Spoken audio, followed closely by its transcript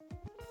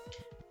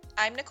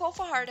I'm Nicole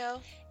Fajardo.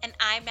 And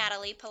I'm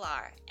Natalie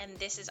Pilar, and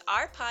this is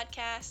our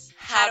podcast,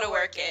 How to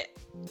Work It.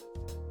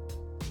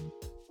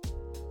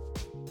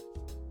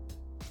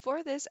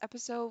 For this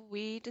episode,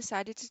 we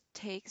decided to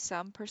take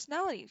some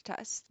personality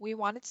tests. We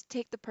wanted to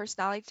take the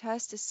personality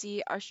test to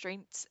see our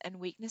strengths and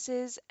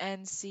weaknesses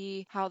and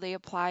see how they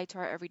apply to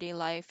our everyday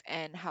life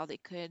and how they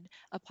could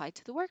apply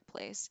to the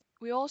workplace.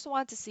 We also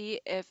wanted to see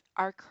if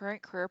our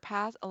current career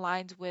path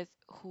aligns with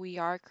who we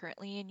are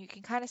currently, and you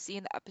can kind of see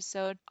in the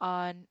episode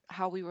on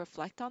how we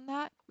reflect on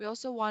that. We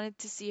also wanted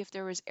to see if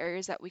there was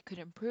areas that we could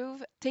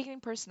improve.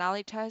 Taking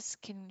personality tests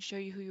can show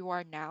you who you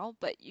are now,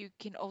 but you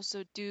can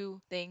also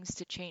do things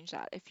to change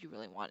that if you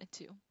really wanted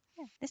to.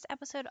 Yeah, this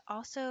episode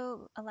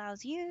also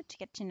allows you to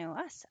get to know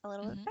us a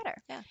little bit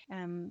better.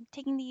 Yeah.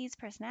 Taking these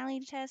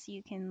personality tests,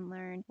 you can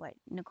learn what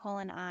Nicole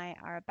and I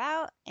are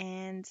about,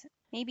 and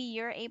maybe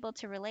you're able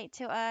to relate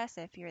to us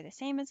if you're the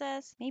same as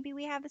us. Maybe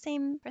we have the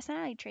same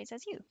personality traits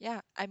as you.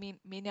 Yeah, I mean,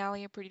 me and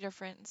Allie are pretty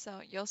different, so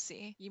you'll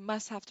see. You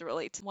must have to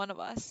relate to one of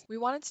us. We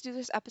wanted to do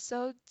this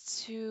episode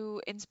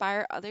to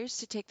inspire others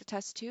to take the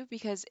test too,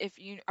 because if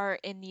you are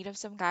in need of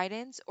some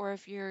guidance, or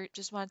if you're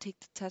just want to take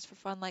the test for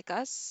fun like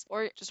us,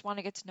 or just want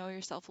to get to know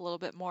yourself a little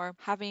bit more,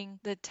 having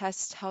the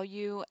test tell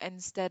you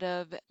instead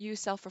of you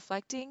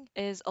self-reflecting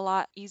is a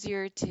lot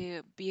easier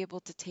to be able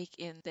to take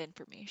in the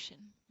information.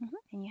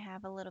 And you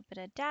have a little bit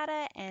of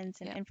data and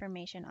some Yeah.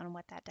 information on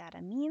what that data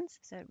means.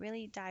 So it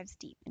really dives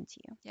deep into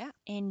you. Yeah.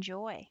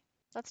 Enjoy.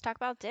 Let's talk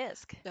about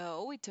DISC.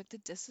 So we took the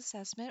DISC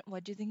assessment.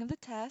 What do you think of the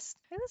test?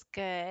 It was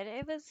good.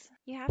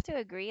 You have to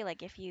agree,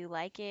 like, if you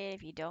like it,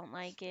 if you don't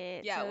like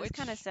it. Yeah, So it was which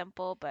kind of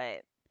simple, but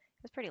it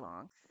was pretty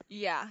long.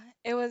 Yeah,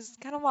 it was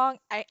kind of long.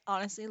 I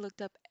honestly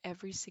looked up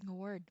every single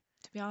word,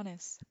 to be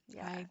honest.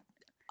 Yeah. I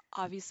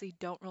obviously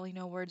don't really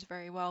know words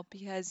very well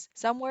because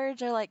some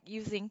words are like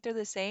you think they're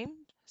the same.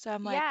 So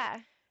I'm like, Yeah.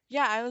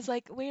 yeah, I was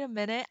like, wait a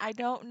minute, I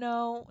don't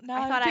know. Now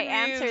I I'm thought I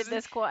answered confused.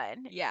 this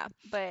one, Yeah.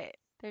 but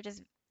they're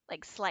just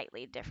like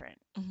slightly different.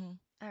 hmm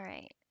All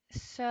right.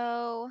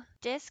 So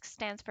DISC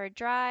stands for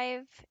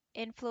drive,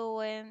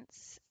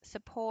 influence,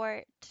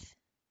 support,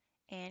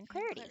 and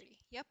clarity.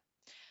 Yep.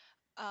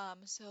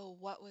 So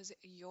what was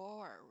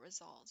your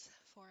result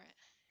for it?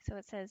 So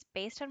it says,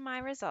 based on my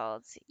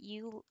results,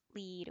 you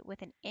lead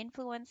with an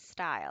influence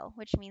style,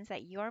 which means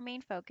that your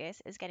main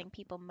focus is getting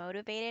people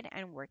motivated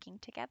and working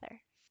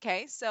together.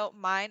 Okay, so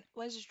mine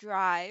was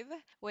drive,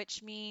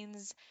 which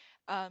means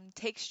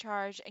takes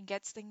charge and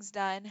gets things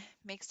done,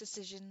 makes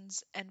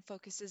decisions, and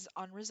focuses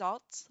on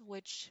results,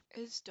 which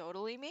is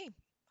totally me.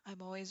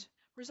 I'm always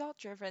result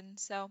driven,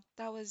 so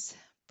that was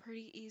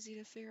pretty easy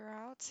to figure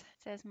out. It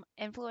says,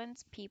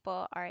 influence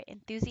people are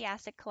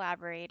enthusiastic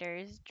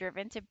collaborators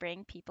driven to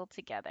bring people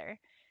together.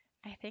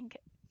 I think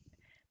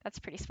that's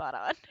pretty spot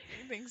on.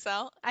 You think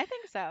so? I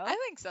think so. I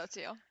think so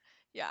too.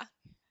 Yeah,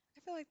 I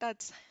feel like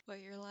that's what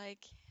you're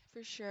like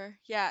for sure.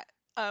 Yeah.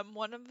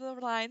 One of the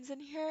lines in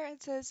here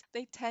it says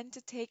they tend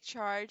to take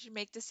charge,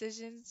 make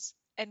decisions,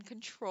 and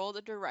control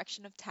the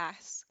direction of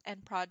tasks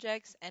and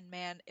projects. And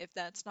man, if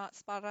that's not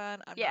spot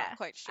on, I'm Yeah, not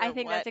quite sure I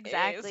think what that's is.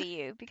 exactly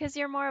you because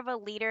you're more of a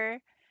leader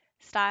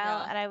style,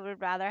 Yeah. and I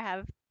would rather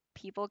have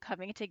people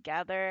coming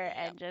together Yep.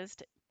 and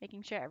just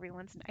making sure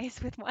everyone's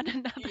nice with one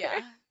another.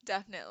 Yeah,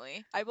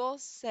 definitely. I will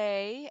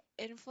say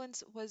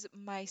influence was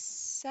my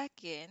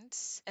second,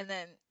 and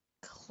then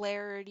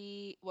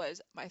clarity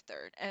was my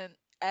third, and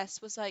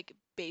S was like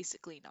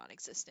basically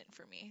non-existent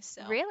for me.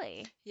 So,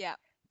 Really? yeah.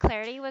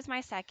 Clarity was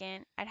my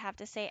second. I'd have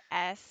to say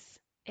S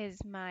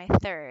is my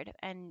third,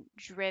 and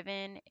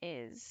driven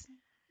is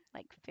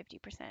like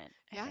 50%,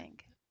 I Yeah.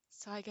 think.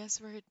 So I guess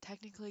we're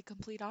technically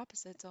complete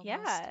opposites almost.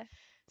 Yeah,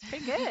 it's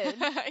pretty good.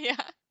 Yeah,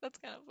 that's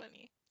kind of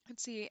funny.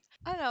 Let's see.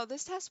 I don't know.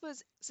 This test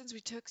was, since we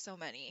took so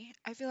many,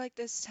 I feel like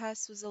this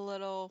test was a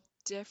little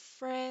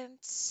different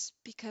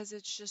because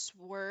it's just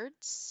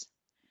words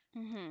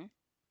Mhm.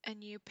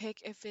 and you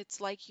pick if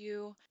it's like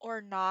you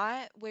or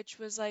not, which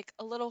was like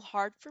a little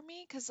hard for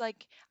me because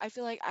like I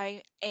feel like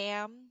I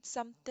am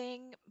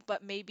something,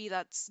 but maybe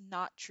that's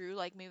not true.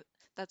 Like maybe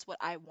that's what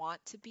I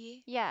want to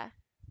be. Yeah,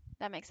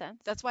 that makes sense.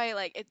 That's why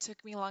like it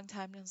took me a long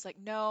time and I was like,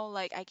 no,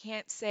 like I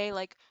can't say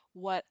like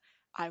what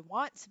I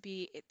want to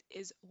be. It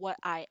is what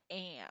I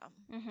am,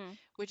 Mhm.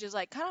 which is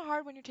like kind of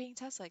hard when you're taking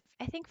tests. Like,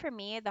 I think for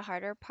me, the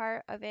harder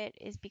part of it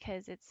is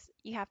because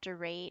you have to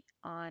rate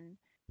on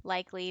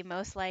likely,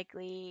 most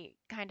likely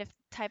kind of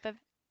type of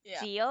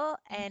yeah, deal.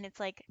 mhm, And it's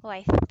like, well,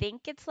 I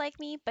think it's like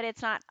me, but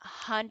it's not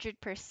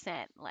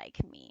 100%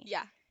 like me.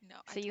 yeah, no,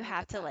 I So you totally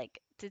have get to that. like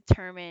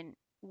determine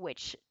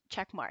which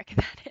check mark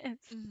that is.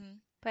 hmm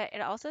But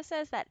it also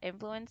says that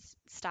influence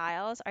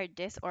styles are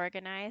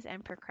disorganized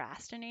and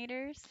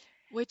procrastinators.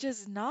 Which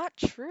is not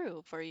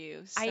true for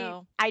you. I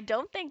So, I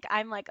don't think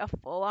I'm like a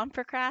full-on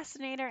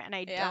procrastinator, and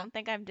I yeah, don't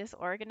think I'm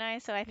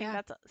disorganized, so I think yeah.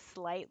 that's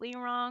slightly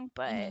wrong,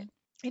 but hmm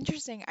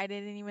Interesting. I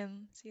didn't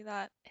even see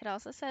that. It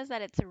also says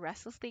that it's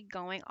restlessly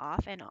going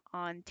off and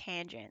on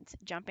tangents,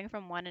 jumping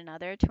from one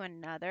another to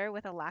another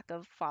with a lack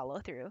of follow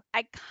through.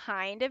 I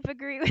kind of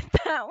agree with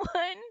that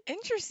one.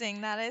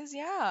 Interesting, that is,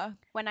 yeah.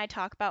 When I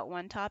talk about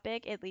one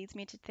topic, it leads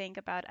me to think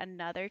about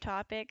another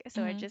topic,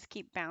 so I Hmm. just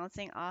keep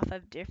bouncing off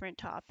of different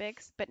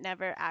topics, but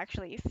never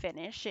actually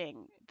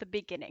finishing the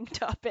beginning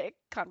topic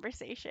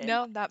conversation.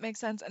 No, that makes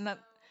sense. And that,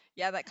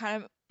 yeah, that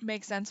kind of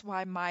makes sense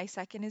why my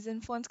second is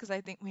influence because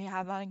I think we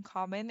have that in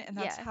common. And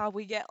that's Yeah. how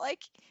we get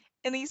like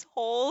in these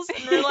holes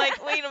and we're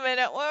like, wait a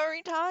minute, what are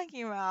we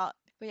talking about?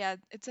 But yeah,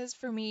 it says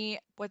for me,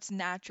 what's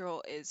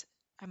natural is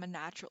I'm a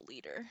natural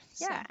leader.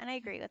 So, Yeah, and I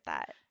agree with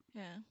that.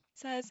 yeah.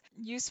 Says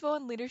useful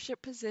in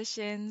leadership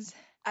positions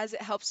as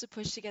it helps to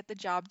push to get the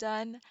job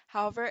done.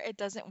 However, it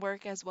doesn't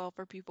work as well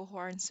for people who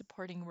are in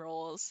supporting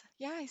roles.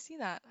 Yeah, I see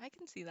that. I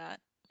can see that.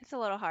 It's a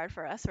little hard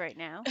for us right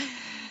now.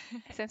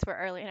 Since we're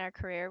early in our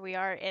career, we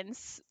are in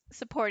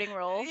supporting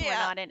roles. We're Yeah.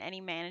 not in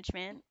any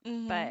management,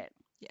 Mhm. but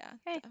Yeah,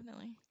 hey,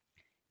 definitely.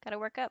 gotta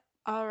work up.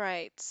 All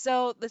right.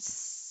 So the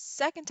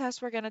second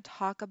test we're going to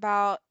talk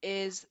about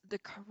is the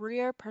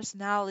career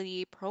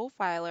personality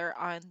profiler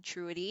on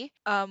Truity,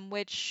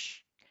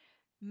 which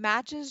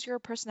matches your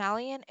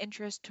personality and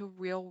interest to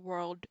real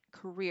world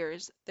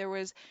careers. There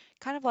was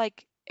kind of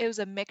like it was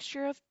a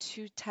mixture of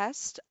two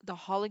tests, the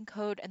Holland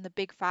Code and the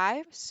Big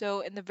Five.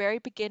 So in the very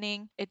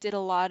beginning, it did a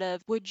lot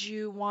of would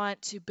you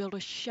want to build a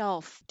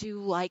shelf,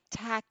 do like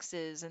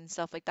taxes and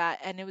stuff like that.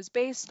 And it was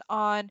based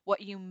on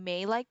what you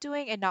may like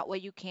doing and not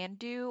what you can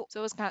do. So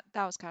it was that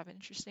was kind of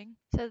interesting.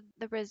 So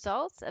the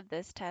results of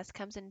this test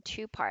comes in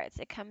two parts.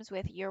 It comes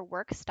with your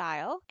work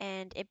style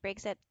and it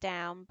breaks it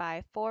down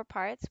by four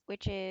parts,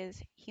 which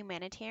is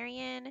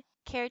humanitarian,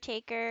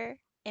 caretaker,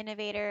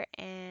 innovator,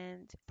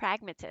 and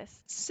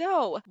pragmatist.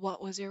 So,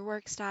 what was your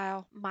work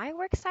style? My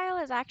work style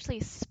is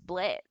actually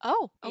split.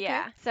 Oh, okay.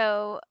 Yeah.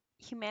 So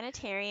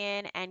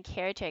humanitarian and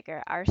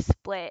caretaker are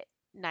split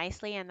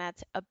nicely, and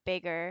that's a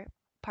bigger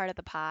part of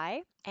the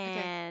pie.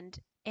 Okay. And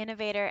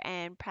innovator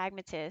and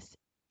pragmatist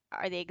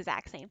are the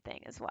exact same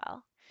thing as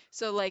well.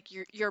 So like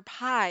your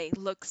pie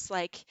looks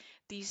like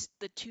the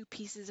two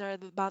pieces are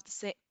about the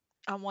same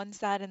on one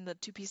side and the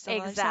two pieces on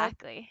the other side.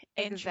 Exactly.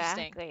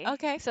 Interesting. Exactly.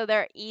 Okay. So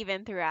they're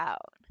even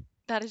throughout.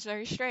 That is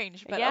very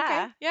strange, but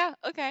okay. Yeah. Yeah,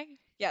 okay.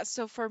 Yeah,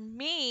 so for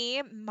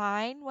me,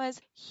 mine was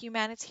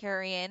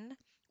humanitarian,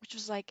 which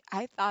was like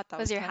I thought that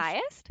Was was your kind of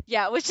highest?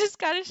 yeah, which is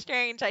kind of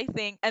strange, I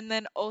think. And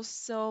then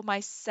also my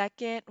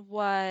second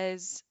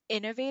was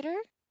innovator.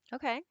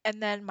 Okay.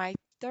 And then my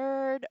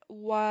third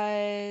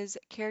was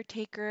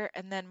caretaker,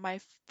 and then my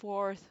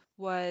fourth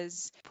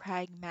was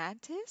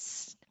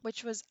pragmatist,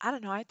 which was, I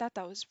don't know, I thought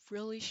that was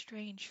really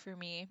strange for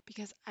me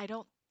because I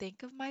don't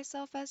think of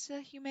myself as a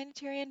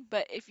humanitarian.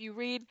 But if you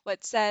read what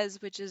it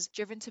says, which is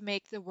driven to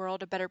make the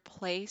world a better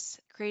place,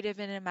 creative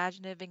and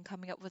imaginative, and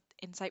coming up with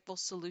insightful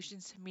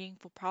solutions to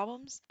meaningful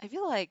problems, I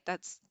feel like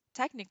that's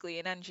technically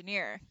an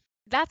engineer.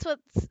 That's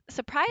what's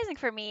surprising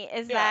for me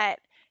is Yeah. that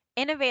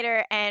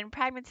innovator and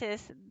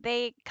pragmatist,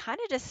 they kind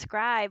of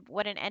describe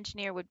what an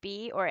engineer would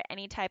be or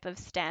any type of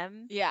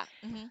STEM. Yeah.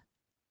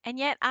 And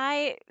yet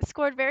I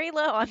scored very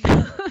low on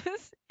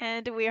those,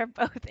 and we are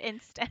both in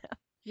STEM.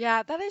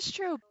 Yeah, that is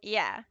true.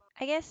 Yeah,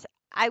 I guess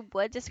I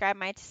would describe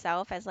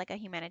myself as like a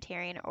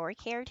humanitarian or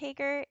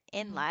caretaker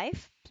in Mhm.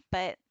 life,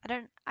 but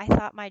I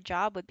thought my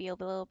job would be a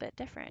little bit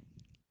different.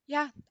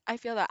 Yeah, I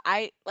feel that.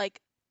 I like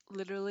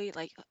literally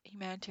like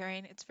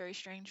humanitarian. It's very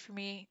strange for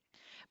me,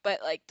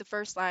 but like the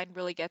first line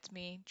really gets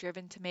me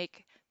driven to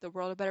make the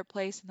world a better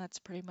place, and that's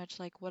pretty much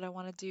like what I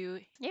want to do.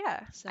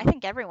 Yeah, I So,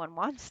 think everyone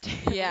wants to.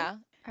 yeah.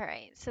 All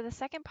right, so the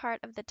second part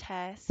of the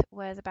test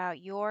was about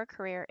your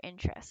career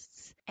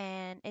interests,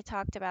 and it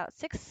talked about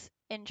six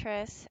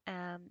interests,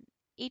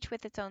 each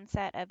with its own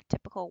set of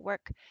typical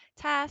work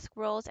tasks,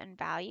 roles, and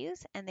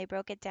values, and they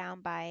broke it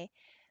down by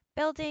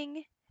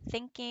building,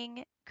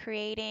 thinking,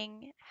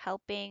 creating,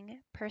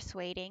 helping,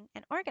 persuading,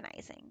 and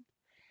organizing.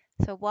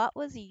 So, what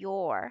was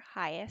your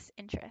highest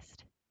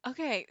interest?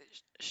 Okay,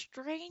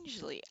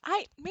 strangely,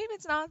 I maybe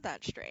it's not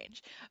that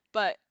strange,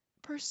 but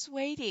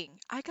persuading.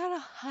 I got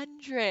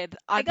 100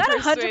 I on got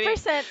persuading.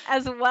 100%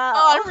 as Oh,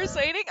 well. on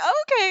persuading?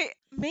 Okay.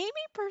 Maybe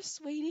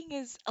persuading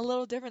is a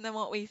little different than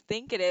what we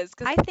think it is,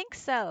 because I think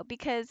so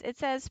because it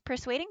says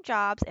persuading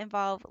jobs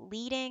involve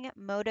leading,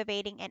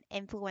 motivating, and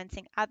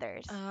influencing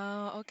others.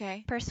 oh,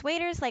 okay.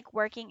 Persuaders like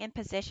working in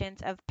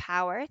positions of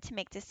power to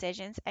make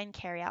decisions and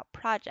carry out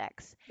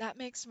projects. That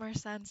makes more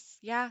sense.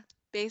 Yeah,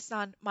 based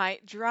on my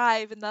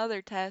drive in the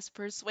other test,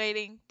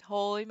 persuading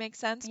totally makes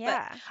sense. But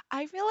Yeah,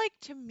 I feel like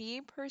to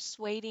me,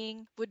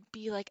 persuading would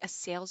be like a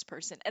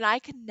salesperson, and I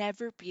could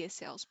never be a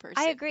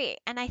I salesperson. agree.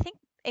 And I think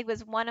it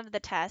was one of the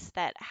tests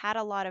that had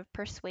a lot of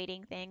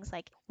persuading things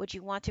like, would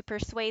you want to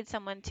persuade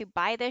someone to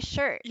buy this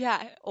shirt?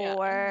 Yeah, yeah.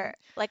 Or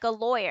like a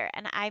lawyer.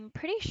 And I'm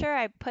pretty sure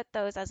I put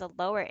those as a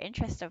lower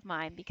interest of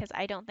mine because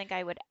I don't think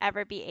I would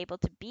ever be able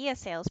to be a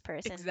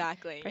salesperson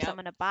Exactly. for Yep.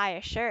 someone to buy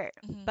a shirt.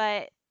 Hmm.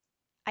 But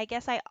I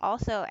guess I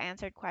also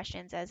answered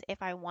questions as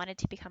if I wanted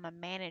to become a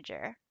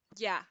manager.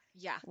 Yeah,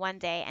 yeah, one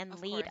day and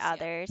of lead course, yeah.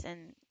 others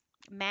and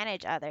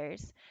manage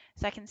others.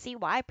 So I can see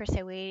why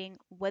persuading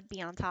would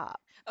be on top.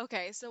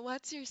 Okay, so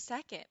what's your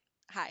second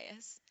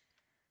highest?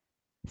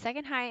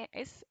 Second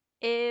highest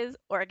is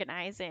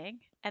organizing,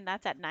 and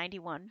that's at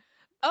 91.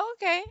 Oh,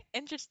 okay,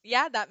 interesting.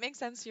 Yeah, that makes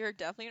sense. You're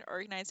definitely an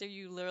organizer.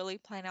 You literally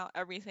plan out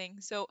everything.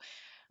 So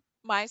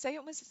my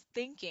second was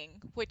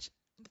thinking, which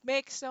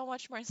makes so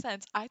much more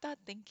sense. I thought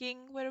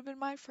thinking would have been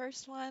my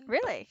first one, but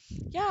Really?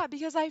 yeah,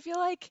 because I feel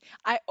like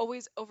I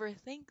always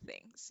overthink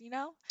things,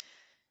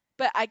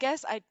 But I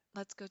guess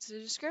let's go to the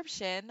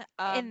description.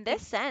 In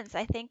this Think sense,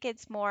 I think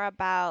it's more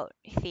about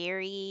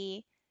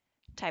theory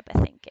type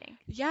of thinking.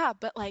 Yeah,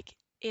 but like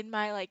in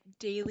my like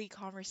daily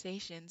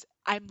conversations,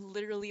 I'm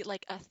literally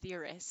like a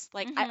theorist.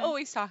 Like I Mhm.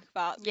 always talk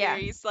about Yeah.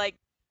 theories. Like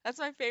that's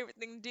my favorite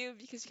thing to do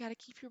because you got to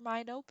keep your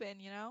mind open.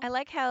 I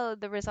like how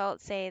the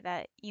results say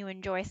that you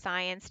enjoy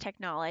science,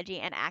 technology,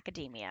 and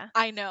academia.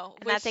 I know,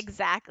 And that's which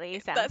exactly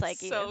sounds that's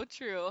like you. so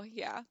true.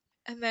 Yeah.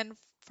 And then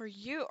for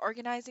you,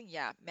 organizing,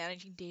 yeah,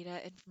 managing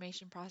data,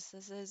 information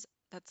processes,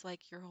 that's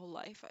like your whole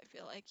life. I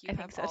feel like you I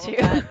have think so all of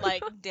too. that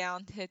like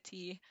down to a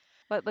T.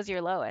 What was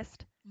your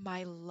lowest?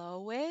 My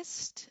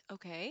lowest,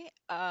 okay.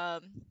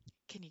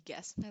 Can you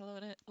guess my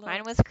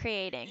Mine was lowest?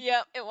 creating.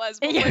 Yep, it was.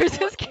 But Yours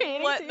was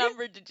creating what too?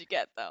 number did you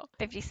get though?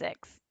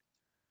 56.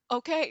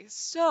 Okay,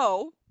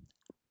 so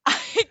I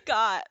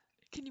got.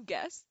 Can you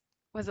guess?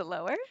 Was it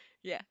lower?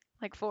 Yeah.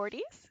 Like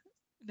 40s?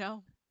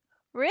 No.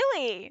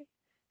 Really?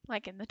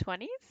 Like in the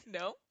 20s?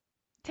 No.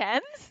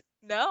 10s?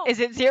 No. Is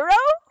it 0?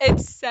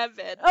 It's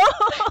 7.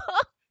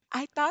 Oh!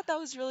 I thought that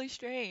was really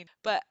strange.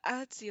 But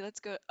let's see. Let's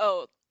go.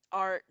 Oh,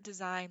 art,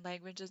 design,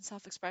 language, and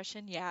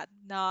self-expression. Yeah,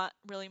 not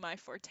really my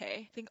forte.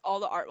 I think all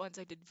the art ones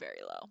I did very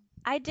low.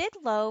 I did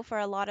low for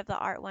a lot of the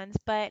art ones,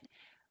 but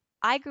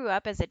I grew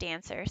up as a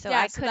dancer, so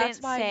Yeah, I so that's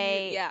couldn't why you.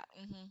 say Yeah.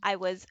 I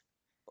was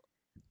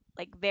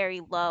like very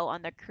low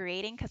on the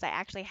creating because I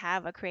actually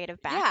have a creative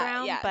Yeah,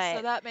 background, yeah. So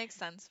but that makes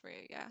sense for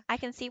you. Yeah. I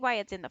can see why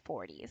it's in the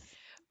 40s.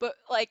 But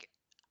like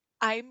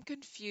I'm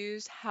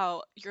confused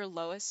how your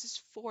lowest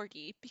is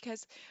 40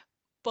 because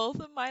both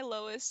of my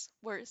lowest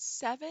were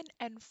 7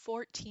 and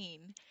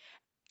 14.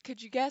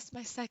 Could you guess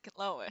my second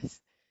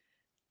lowest?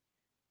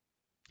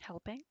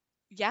 Helping?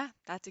 Yeah,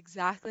 that's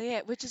exactly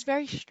it, which is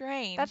very That's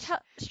strange. how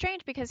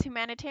strange because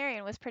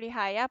humanitarian was pretty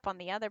high up on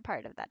the other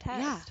part of that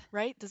Yeah, test.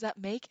 right? Does that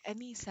make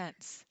any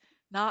sense?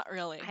 Not I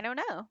really. don't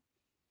know.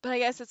 But I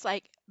guess it's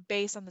like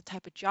based on the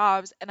type of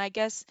jobs, and I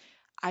guess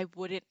I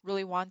wouldn't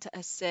really want to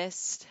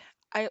assist.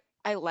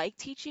 I like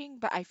teaching,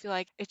 but I feel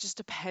like it just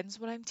depends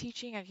what I'm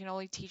teaching. I can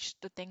only teach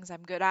the things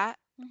I'm good at.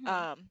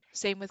 Hmm.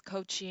 Same with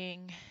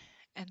coaching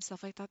and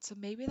stuff like that. So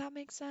maybe that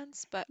makes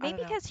sense, but I Maybe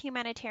don't know. because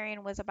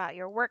humanitarian was about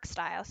your work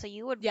style, so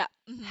you would Yeah.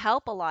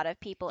 help a lot of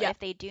people Yeah, if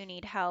they do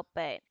need help,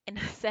 but in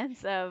a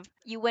sense of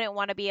you wouldn't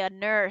want to be a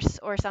nurse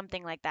or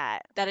something like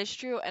that. that is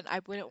true. And I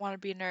wouldn't want to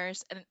be a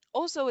nurse. And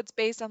also, it's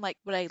based on like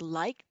what I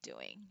like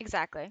doing.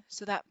 Exactly.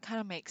 So that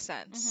kind of makes Hmm.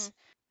 sense.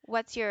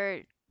 What's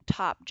your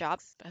top job?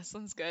 This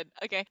one's good.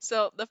 Okay,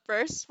 so the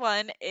first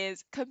one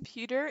is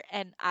computer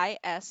and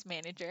IS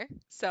manager.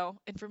 So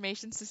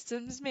information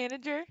systems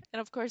manager, and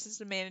of course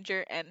it's a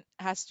manager and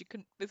has to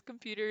do with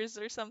computers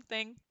or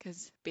something,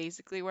 because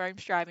basically where I'm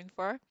striving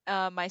for.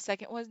 My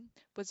second one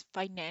was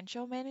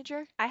financial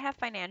manager I have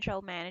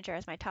financial manager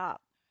as my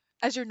top,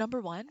 as your number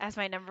one. as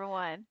my number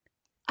one.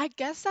 I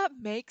guess that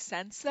makes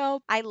sense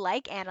though. I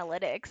like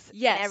analytics and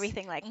Yes.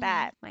 everything like Hmm.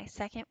 that. My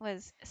second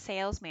was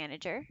sales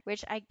manager,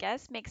 which I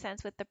guess makes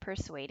sense with the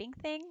persuading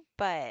thing,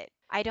 but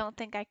I don't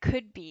think I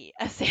could be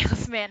a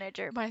sales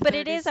manager. My But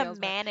it third is is a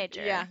salesman.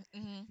 Yeah. manager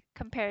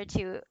compared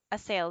to a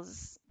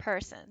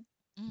salesperson.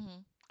 Hmm.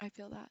 I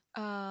feel that.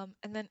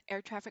 And then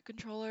air traffic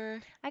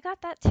controller. I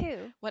got that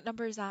too. What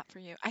number is that for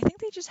you? I think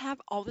they just have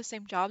all the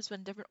same jobs but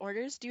in different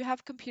orders. Do you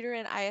have computer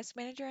and IS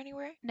manager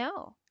anywhere?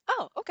 No,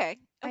 Oh, okay.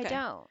 I Okay.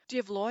 don't. Do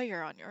you have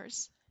lawyer on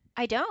yours?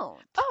 I don't.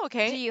 Oh, Do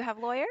okay. you have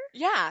lawyer?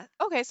 Yeah.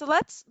 Okay, so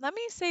let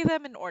me say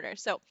them in order.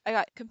 So I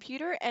got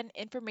computer and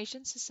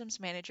information systems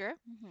manager.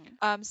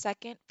 Hmm.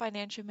 Second,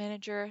 financial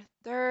manager.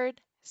 Third,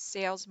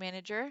 sales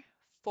manager.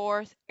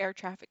 Fourth, air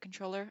traffic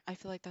controller. I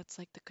feel like that's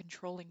like the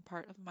controlling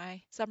part of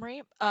my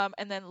summary. And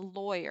then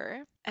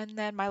lawyer. And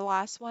then my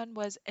last one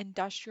was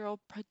industrial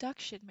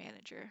production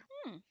manager.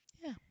 Hmm.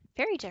 Yeah.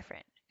 Very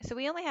different. So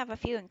we only have a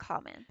few in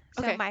common.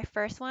 So Okay. my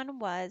first one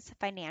was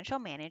financial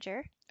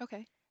manager.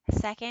 Okay.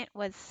 Second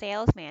was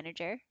sales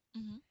manager.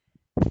 Hmm.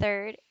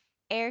 Third,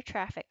 air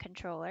traffic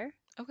controller.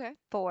 Okay.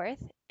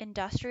 Fourth,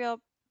 industrial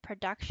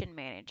production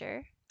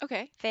manager.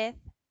 Okay. Fifth,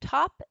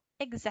 top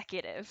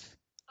executive.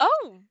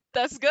 Oh,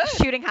 that's good.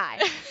 Shooting high.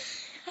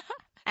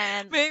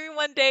 And Maybe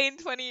one day in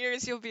 20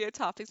 years you'll be a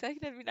top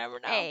executive. You never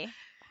know. A,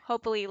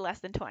 hopefully less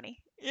than 20.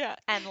 Yeah.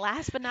 And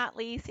last but not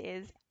least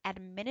is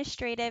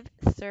administrative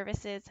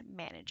services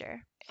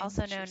manager,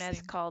 also known as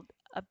Interesting. called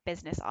a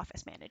business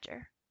office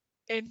manager.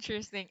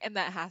 Interesting. And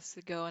that has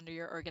to go under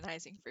your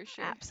organizing for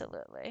sure.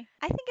 Absolutely.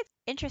 I think it's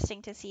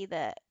interesting to see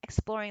the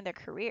exploring their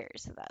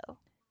careers though.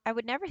 I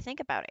would never think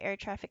about air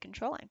traffic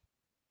controlling.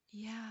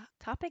 Yeah.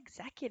 Top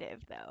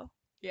executive, though.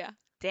 Yeah.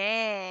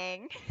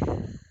 Dang.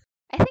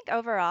 I think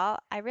overall,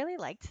 I really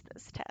liked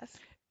this test.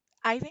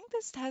 I think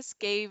this test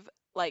gave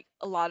like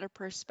a lot of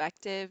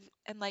perspective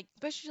and like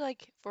especially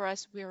like for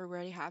us we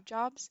already have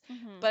jobs,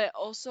 Hmm. but it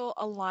also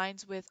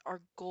aligns with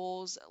our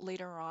goals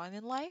later on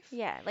in life.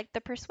 Yeah, like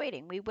the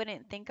persuading. We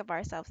wouldn't think of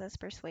ourselves as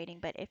persuading,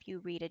 but if you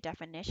read a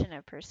definition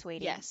of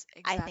persuading, Yes,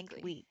 I think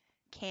exactly. we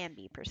can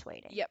be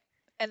persuading. Yep.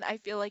 And I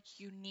feel like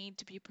you need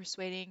to be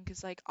persuading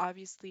because like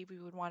obviously we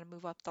would want to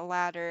move up the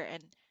ladder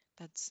and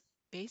that's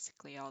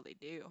basically all they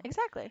do.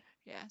 Exactly.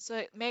 Yeah, so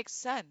it makes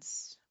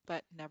sense,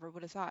 but never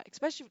would have thought,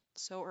 especially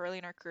so early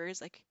in our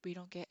careers, like we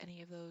don't get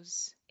any of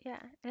those. Yeah,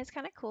 and it's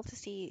kind of cool to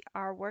see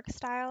our work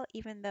style,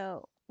 even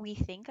though we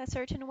think a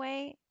certain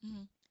way,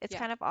 Hmm. it's Yeah.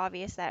 kind of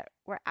obvious that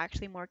we're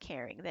actually more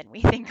caring than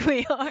we think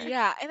we are.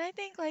 Yeah, and I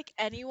think like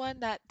anyone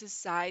that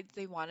decides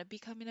they want to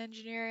become an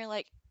engineer,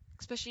 like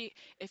especially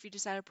if you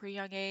decide at a pretty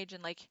young age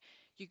and like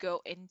you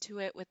go into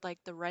it with like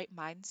the right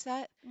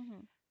mindset,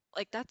 Hmm.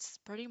 like that's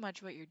pretty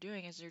much what you're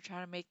doing is you're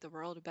trying to make the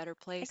world a better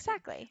place and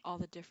Exactly. all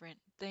the different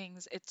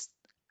things.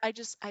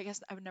 I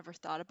guess I've never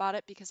thought about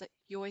it because like,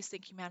 you always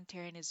think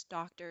humanitarian is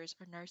doctors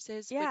or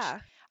nurses, which Yeah,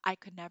 I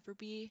could never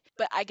be.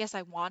 But I guess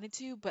I wanted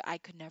to, but I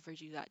could never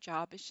do that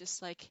job. It's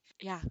just like,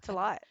 yeah, it's a I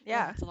don't know. lot.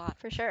 Yeah, Yeah, it's a lot.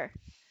 for sure.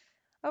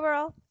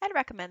 Overall, I'd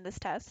recommend this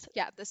test.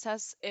 Yeah, this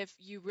test, if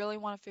you really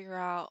want to figure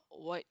out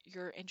what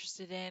you're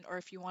interested in, or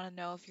if you want to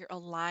know if you're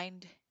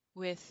aligned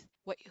with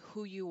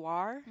who you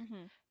are,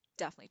 Hmm.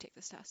 definitely take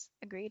this test.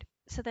 Agreed.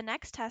 So, the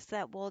next test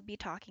that we'll be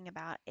talking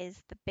about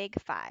is the Big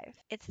Five.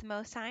 It's the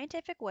most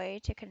scientific way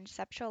to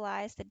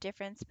conceptualize the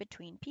difference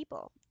between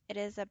people. It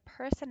is a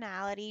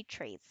personality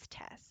traits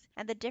test.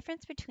 And the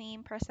difference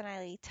between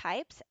personality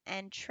types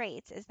and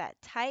traits is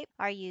that types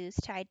are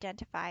used to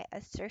identify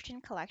a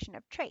certain collection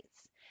of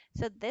traits.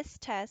 So, this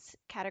test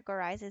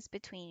categorizes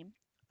between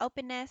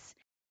openness,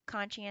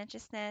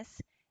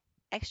 conscientiousness,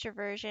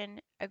 extroversion,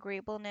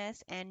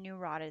 agreeableness, and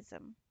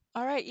neuroticism.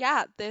 All right,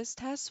 yeah, this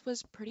test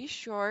was pretty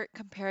short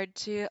compared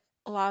to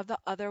a lot of the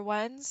other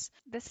ones.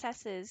 This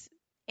test is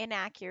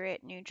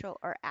inaccurate, neutral,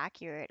 or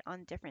accurate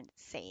on different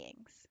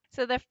sayings.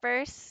 So the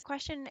first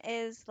question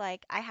is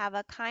like, I have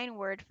a kind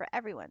word for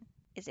everyone.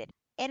 Is it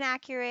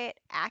inaccurate,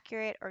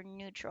 accurate, or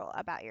neutral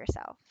about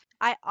yourself?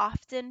 I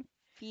often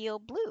feel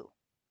blue.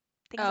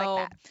 Things like Oh,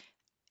 that.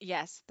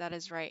 yes, that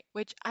is right,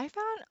 which I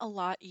found a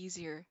lot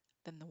easier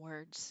than the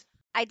words.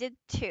 I did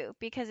too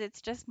because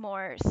it's just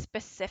more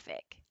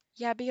specific.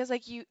 Yeah, because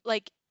like you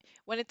like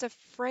when it's a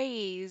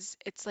phrase,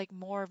 it's like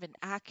more of an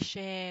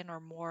action or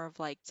more of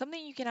like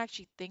something you can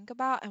actually think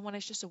about. And when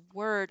it's just a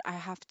word, I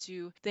have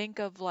to think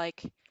of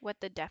like, What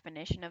the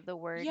definition of the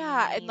word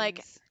yeah, and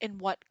like means. in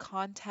what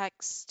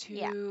context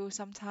Yeah, too.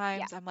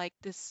 yeah. Sometimes I'm like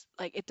this,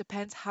 like it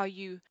depends how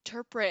you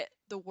interpret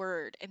the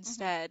word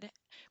Hmm. instead.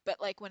 But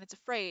like when it's a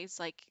phrase,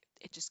 like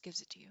it just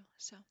gives it to you.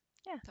 So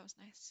Yeah. that was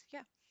nice.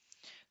 Yeah.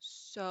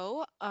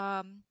 So,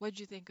 what'd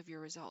you think of your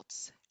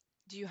results?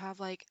 Do you have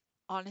like,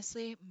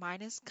 honestly,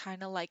 mine is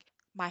kind of like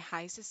my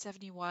highest is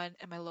 71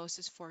 and my lowest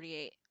is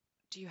 48.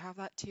 Do you have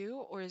that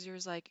too, or is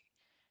yours like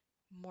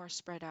more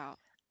spread out?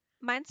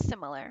 Mine's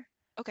similar.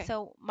 Okay,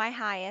 So my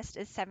highest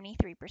is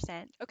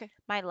 73%. okay,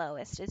 My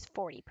lowest is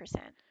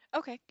 40%.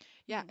 okay.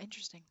 Yeah, Hmm.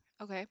 interesting.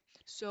 Okay,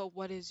 so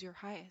what is your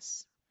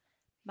highest?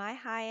 My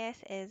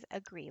highest is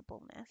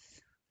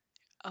agreeableness,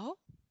 Oh,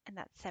 and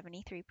that's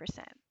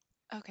 73%.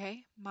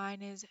 okay.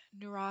 Mine is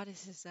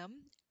neuroticism,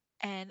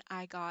 and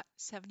I got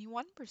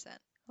 71%.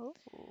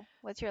 Oh,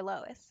 what's your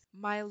lowest?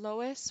 My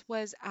lowest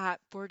was at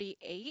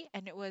 48,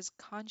 and it was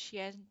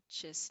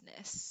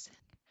conscientiousness.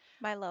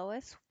 My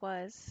lowest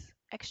was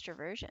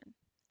extroversion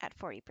at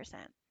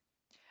 40%.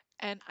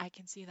 And I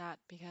can see that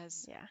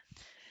because Yeah,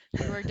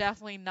 you are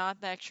definitely not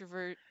the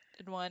extroverted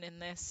one in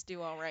this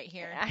duo right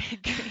here. I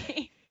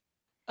agree.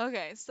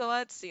 Okay, so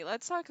let's see.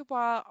 Let's talk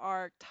about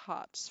our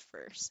tops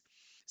first.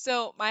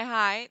 So, my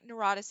high,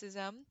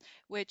 neuroticism,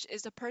 which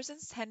is a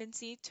person's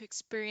tendency to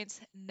experience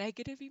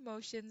negative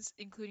emotions,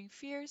 including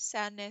fear,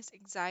 sadness,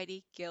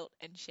 anxiety, guilt,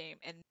 and shame.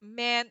 And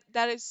man,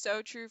 that is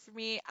so true for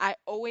me. I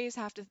always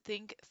have to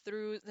think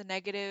through the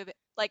negative.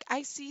 Like,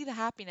 I see the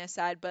happiness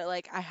side, but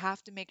like, I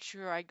have to make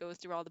sure I go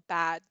through all the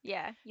bad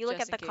Yeah, you look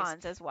just at in the case.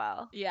 cons as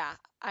well. Yeah,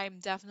 I'm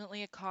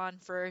definitely a con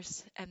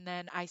first, and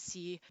then I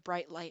see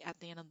bright light at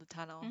the end of the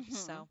tunnel. Hmm.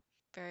 So,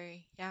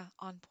 very, yeah,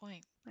 on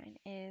point. Mine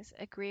is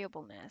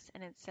agreeableness,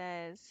 and it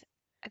says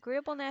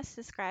agreeableness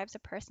describes a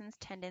person's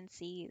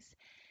tendencies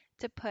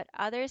to put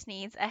others'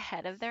 needs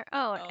ahead of their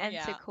own Oh, and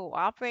to yeah.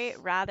 cooperate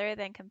rather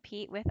than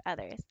compete with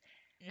others.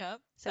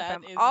 Yep, So that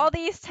from is all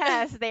these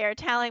tests, they are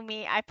telling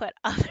me I put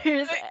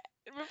others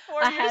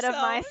before ahead of yourself.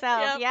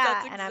 myself. Yep,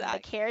 that's Yeah, and I'm the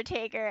exact.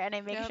 caretaker and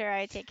I make Yep, sure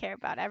I take care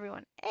about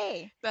everyone.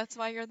 Hey, that's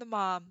why you're the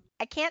mom.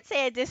 I can't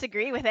say I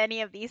disagree with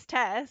any of these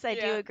tests. I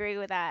do Yeah, agree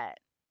with that.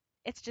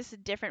 It's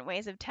just different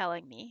ways of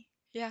telling me.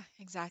 yeah,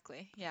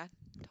 exactly. Yeah,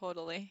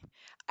 totally.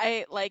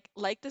 I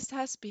like this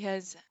test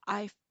because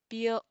I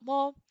feel,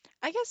 well,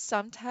 I guess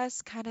some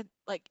tests kind of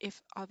like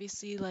if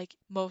obviously like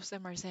most of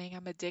them are saying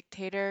I'm a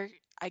dictator,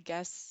 I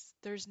guess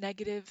there's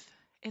negative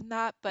in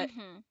that, but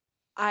Mhm.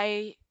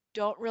 I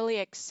don't really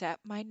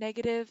accept my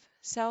negative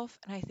self,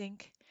 and I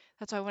think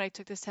that's why when I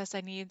took this test,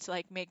 I needed to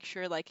like make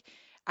sure like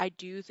I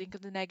do think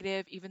of the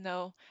negative, even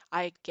though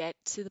I get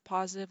to the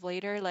positive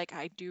later, like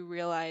I do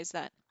realize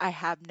that I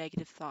have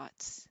negative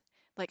thoughts.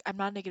 Like I'm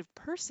not a negative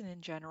person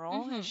in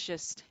general. It's Mhm.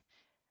 just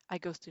I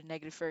go through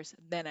negative first,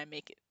 then I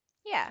make it.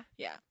 Yeah.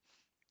 Yeah.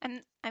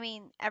 And I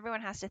mean,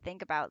 everyone has to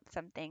think about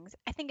some things.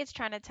 I think it's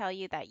trying to tell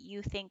you that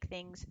you think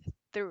things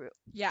through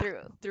Yeah,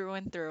 through. through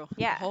and through.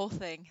 The Yeah. whole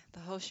thing, the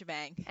whole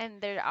shebang.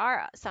 And there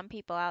are some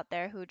people out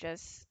there who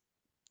just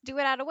do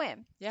it out of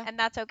whim, Yeah. and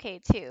that's okay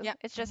too. Yeah.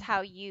 It's just Mhm.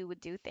 how you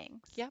would do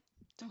things. Yep,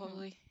 Mhm.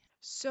 totally.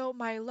 So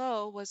my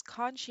low was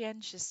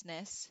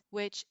conscientiousness,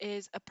 which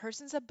is a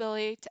person's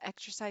ability to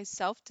exercise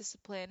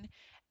self-discipline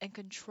and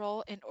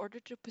control in order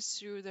to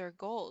pursue their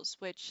goals,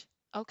 which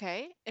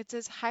okay, it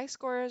says high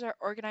scorers are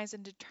organized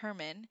and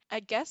determined. I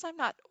guess I'm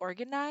not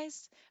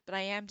organized, but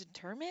I am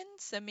determined,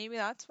 so maybe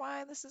that's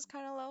why this is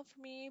kind of low for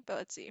me. But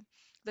let's see.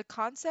 The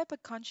concept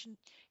of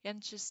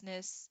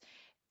conscientiousness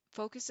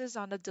focuses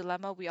on the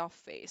dilemma we all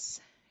face.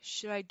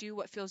 Should I do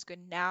what feels good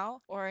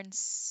now, or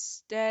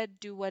instead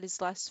do what is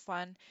less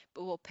fun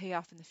but will pay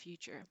off in the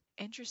future?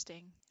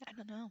 Interesting. I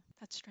don't know.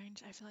 That's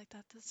strange. I feel like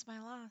that's my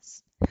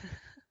last.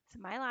 So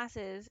my last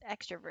is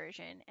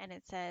extroversion, and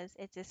it says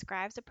it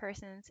describes a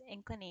person's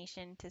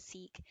inclination to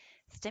seek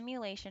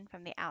stimulation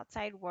from the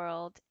outside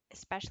world,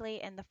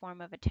 especially in the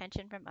form of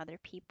attention from other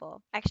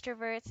people.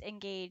 Extroverts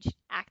engage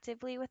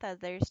actively with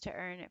others to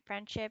earn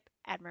friendship,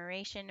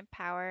 admiration,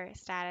 power,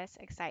 status,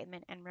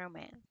 excitement, and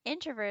romance.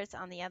 Introverts,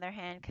 on the other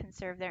hand,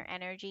 conserve their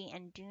energy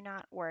and do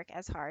not work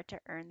as hard to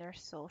earn their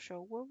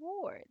social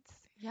rewards.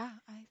 Yeah,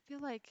 I feel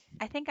like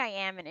I think I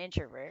am an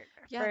introvert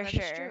yeah, for that is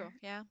sure, true.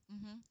 Yeah.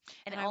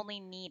 and And I only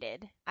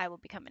needed, I will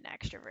become an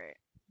extrovert.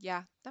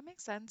 yeah, that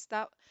makes sense.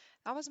 That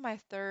was my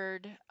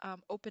third.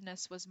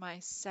 Openness was my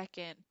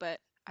second, but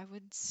I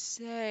would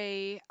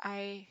say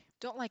I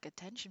don't like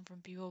attention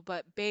from people,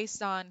 but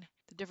based on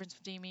the difference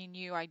between me and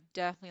you, I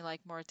definitely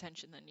like more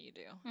attention than you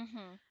do.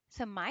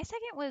 So my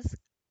second was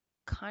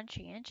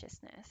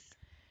conscientiousness.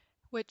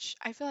 Which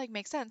I feel like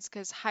makes sense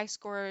because high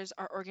scorers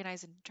are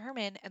organized and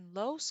determined, and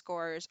low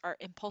scorers are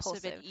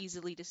impulsive and Impulsive.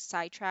 easily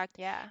sidetracked.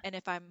 Yeah. And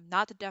if I'm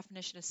not the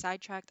definition of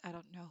sidetracked, I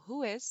don't know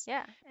who is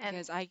Yeah. And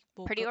because I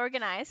will pretty go.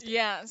 organized.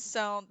 Yeah,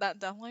 so that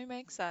definitely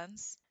makes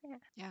sense. Yeah.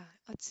 Yeah,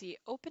 let's see.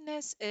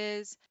 Openness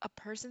is a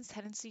person's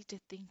tendency to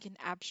think in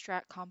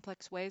abstract,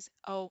 complex ways.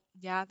 Oh,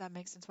 yeah, that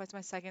makes sense. What's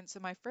my second? So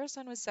my first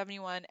one was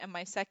 71 and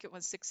my second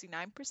was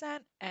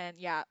 69%. And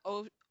yeah,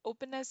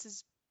 openness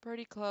is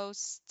pretty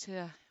close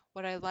to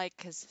what I like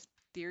because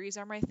theories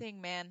are my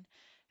thing, man.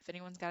 If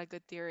anyone's got a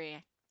good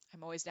theory,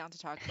 I'm always down to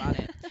talk about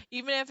it.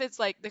 Even if it's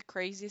like the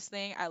craziest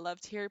thing, I love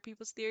to hear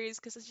people's theories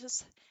because it's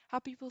just how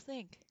people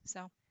think.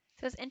 So,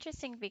 So it's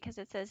interesting because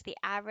it says the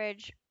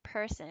average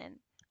person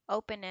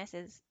openness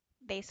is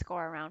they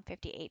score around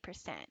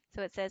 58%.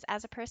 So it says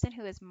as a person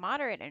who is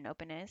moderate in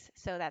openness,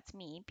 so that's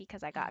me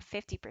because I got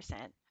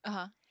 50%.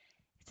 uh-huh.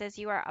 It says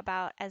you are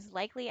about as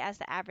likely as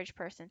the average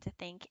person to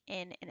think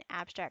in an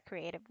abstract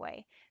creative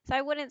way. So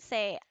I wouldn't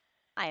say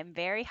I am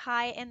very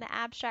high in the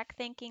abstract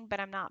thinking, but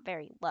I'm not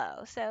very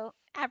low. So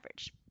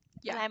average.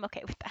 And Yeah. I'm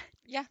okay with that.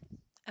 Yeah,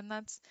 and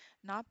that's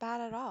not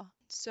bad at all.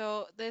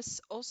 So, this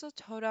also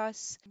told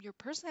us your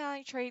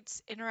personality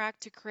traits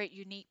interact to create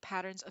unique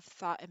patterns of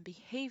thought and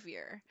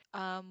behavior.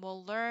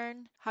 We'll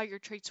learn how your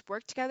traits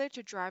work together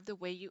to drive the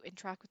way you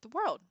interact with the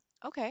world.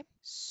 Okay,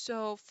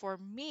 so for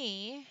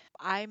me,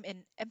 I'm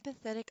an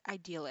empathetic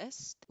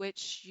idealist,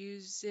 which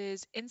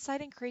uses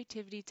insight and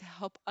creativity to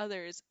help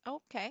others.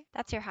 Okay,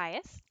 That's your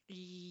highest.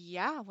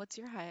 yeah, what's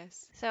your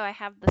highest? So I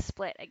have the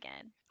split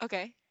again.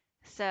 Okay,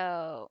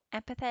 So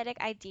empathetic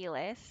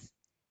idealist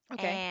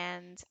okay,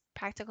 and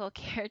practical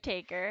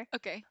caretaker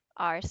okay,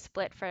 are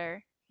split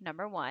for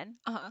number one,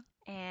 uh-huh.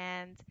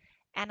 and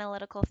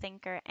analytical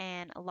thinker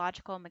and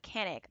logical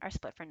mechanic are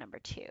split for number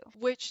two.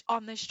 Which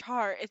on this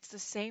chart, it's the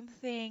same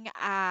thing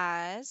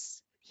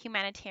as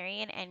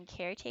Humanitarian and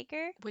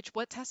caretaker, which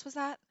what test was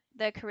that?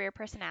 the career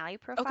personality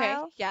Okay,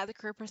 profile. yeah, the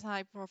career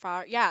personality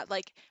profile. Yeah,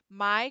 like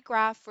my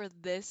graph for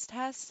this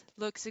test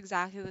looks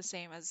exactly the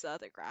same as the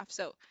other graph.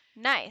 So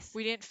Nice.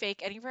 we didn't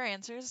fake any of our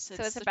answers. So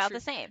It's it's the about the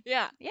truth. same.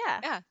 Yeah, Yeah,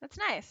 yeah, that's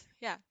nice.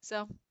 yeah.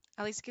 So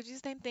at least it gives you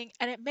the same thing.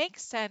 And it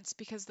makes sense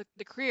because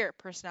the career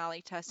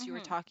personality test you were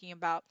Hmm. talking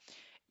about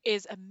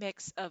is a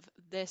mix of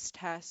this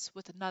test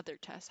with another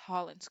test,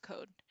 Holland's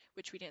Code,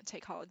 which we didn't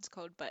take Holland's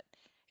Code, but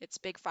it's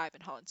Big Five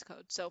in Holland's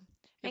Code. So it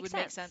Makes would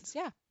make sense. sense.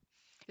 Yeah.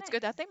 It's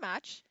good that Nice. they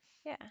match.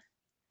 Yeah.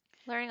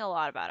 Learning a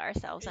lot about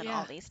ourselves in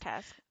all Yeah. these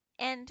tests.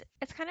 And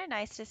it's kind of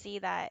nice to see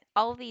that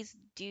all of these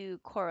do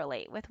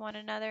correlate with one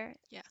another.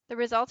 Yeah. The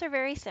results are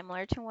very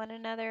similar to one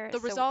another. The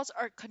So, results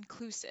are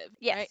conclusive,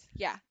 right? yes.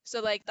 Yeah.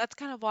 So like that's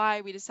kind of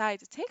why we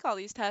decided to take all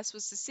these tests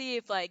was to see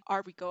if like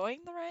are we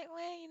going the right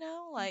way, you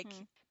know? Like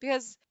Hmm.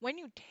 because when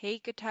you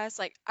take a test,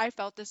 like I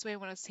felt this way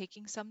when I was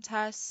taking some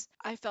tests.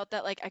 I felt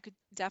that like I could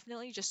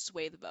definitely just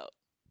sway the vote.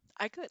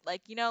 I could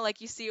like,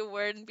 like you see a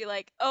word and be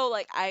like, "Oh,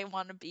 like I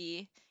want to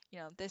be,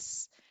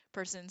 this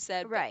person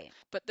said," but Right.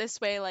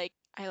 this way like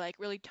I like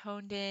really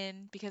toned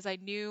in because I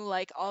knew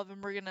like all of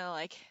them were gonna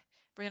like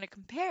we're gonna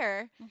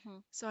compare, Hmm.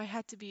 so I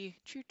had to be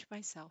true to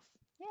myself.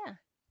 Yeah.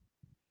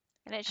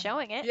 And it's And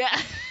showing it.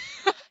 yeah.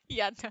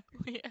 Yeah,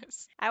 definitely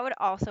is. I would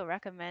also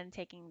recommend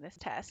taking this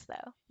test,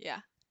 though.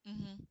 Yeah.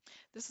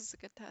 This is a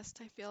good test,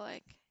 I feel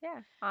like.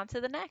 Yeah. On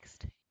to the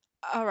next.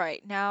 All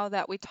right, now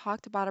that we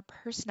talked about a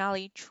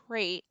personality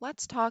trait,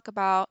 let's talk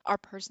about our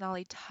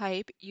personality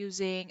type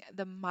using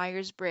the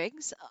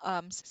Myers-Briggs.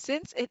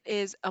 Since it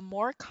is a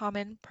more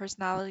common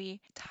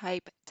personality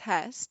type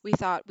test, we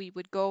thought we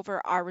would go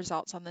over our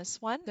results on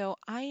this one. So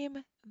I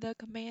am the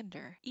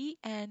commander,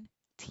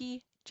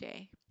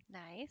 ENTJ.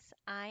 Nice.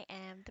 I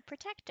am the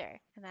protector,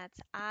 and that's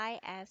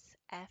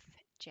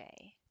ISFJ.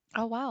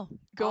 Oh wow.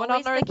 Going on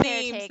Always our the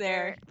themes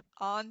there. caretaker.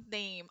 On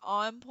theme,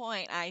 on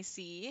point, I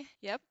see.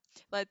 Yep.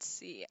 Let's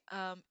see.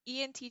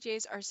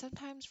 ENTJs are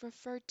sometimes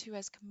referred to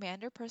as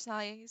commander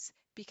personalities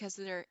because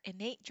of their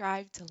innate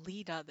drive to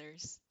lead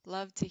others.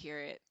 Love to hear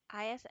it.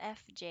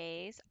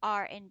 ISFJs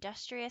are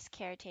industrious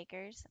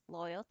caretakers,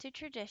 loyal to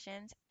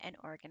traditions and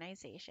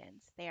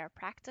organizations. They are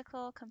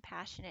practical,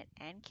 compassionate,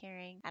 and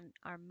caring, and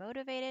are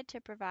motivated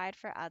to provide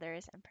for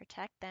others and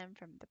protect them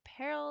from the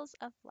perils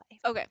of life.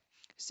 Okay.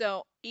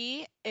 So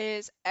E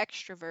is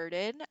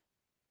extroverted.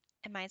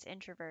 And mine's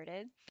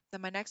introverted.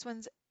 Then my next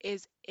one's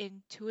is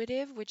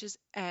intuitive, which is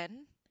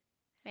N.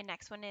 My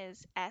next one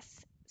is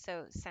S,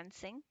 so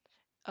sensing.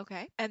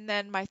 Okay. And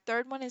then my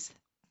third one is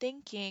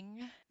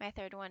thinking. My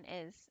third one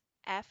is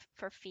F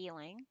for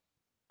feeling.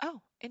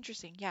 Oh,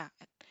 interesting. Yeah.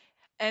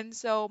 And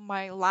so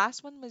my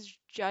last one was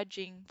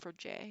judging for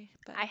J,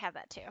 but I have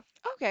that too.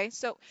 okay,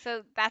 so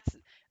So that's,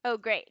 oh,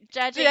 great.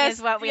 Judging is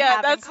yes, what we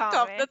yeah, have in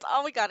common. that's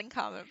all we got in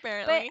common But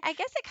apparently. I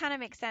guess it kind of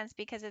makes sense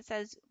because it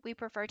says we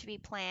prefer to be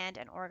planned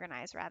and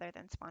organized rather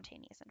than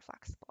spontaneous and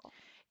flexible.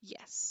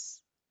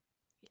 Yes.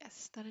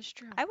 Yes, that is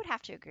true. I would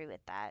have to agree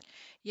with that.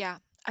 Yeah,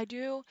 I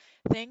do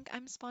think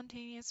I'm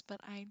spontaneous, but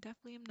I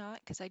definitely am not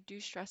because I do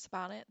stress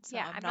about it, so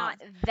Yeah, I'm I'm not.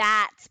 not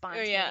that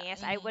Oh yeah.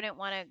 spontaneous. I wouldn't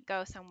want to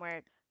go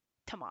somewhere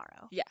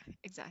tomorrow. Yeah,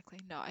 exactly.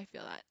 No, I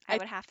feel that. I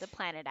would have to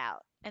plan it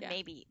out, and Yeah.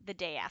 maybe the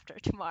day after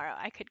tomorrow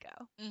I could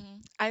go.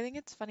 I think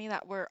it's funny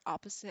that we're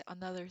opposite on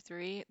the other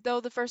three. Though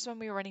the first one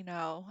we already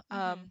know.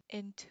 Hmm.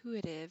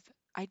 Intuitive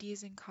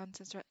ideas and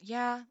concepts.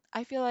 Yeah,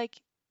 I feel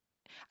like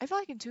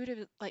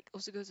intuitive like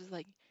also goes with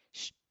like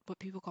what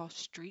people call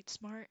street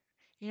smart.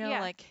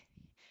 Yeah, Like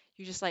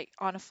you just like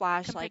on a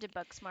flash, compared like to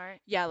book smart.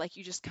 yeah, like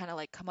you just kind of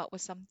like come up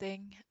with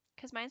something.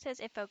 Because mine says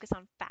it focus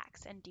on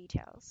facts and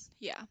details.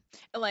 Yeah,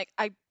 and like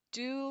I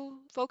do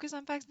focus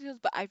on facts and details,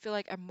 but I feel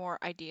like I'm more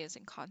ideas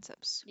and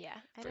concepts Yeah,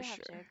 I for do have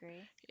sure. to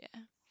agree.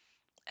 Yeah.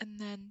 And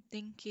then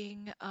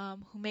thinking,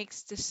 who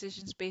makes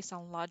decisions based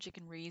on logic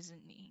and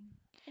reasoning.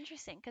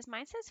 Interesting, because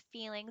mine says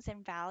feelings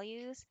and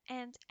values,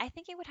 and I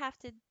think it would have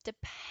to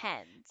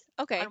depend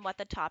Okay, on what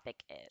the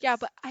topic yeah, is.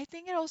 but I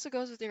think it also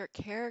goes with your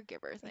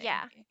caregiver thing.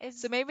 Yeah,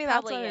 So is maybe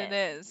that's probably what it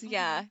it. is. Hmm.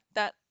 Yeah,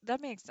 that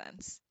makes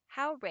sense.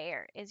 How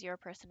rare is your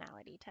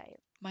personality type?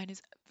 Mine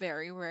is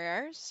very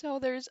rare. So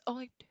there's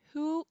only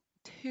two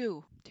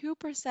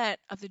percent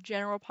of the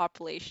general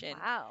population.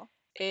 Wow.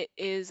 It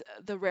is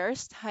the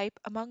rarest type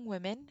among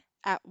women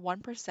at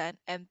 1%,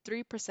 and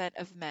 3%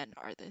 of men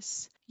are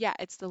this. Yeah,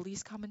 it's the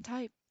least common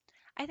type.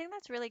 I think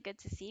that's really good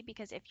to see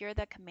because if you're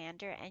the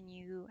commander and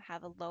you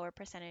have a lower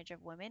percentage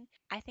of women,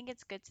 I think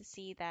it's good to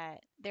see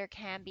that there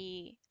can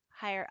be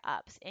higher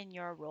ups in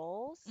your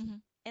roles Hmm.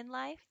 in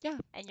life Yeah,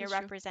 and you're that's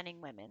true.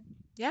 representing women.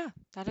 Yeah,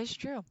 that is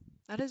true.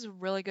 That is a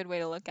really good way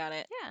to look at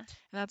it. Yeah, And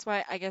that's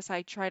why I guess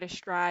I try to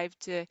strive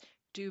to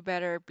do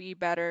better, be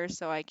better,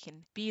 so I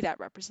can be that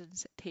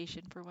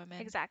representation for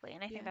women. exactly.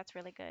 And I think Yeah. that's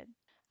really good.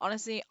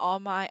 Honestly, all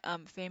my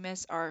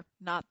famous are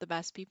not the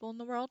best people in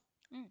the world,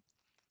 Mm.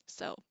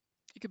 so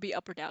it could be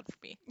up or down for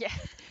me. Yeah.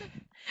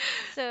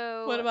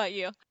 What So about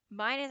you?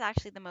 mine is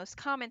actually the most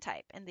common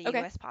type in the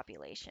Okay. US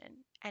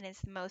population, and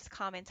it's the most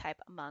common type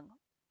among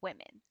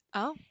women.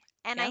 Oh,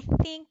 And yeah. I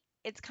think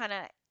it's kind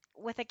of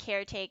with a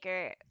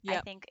caretaker, I Yep.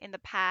 think in the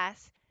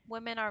past,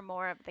 women are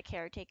more of the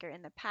caretaker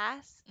in the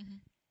past, Hmm.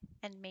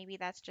 and maybe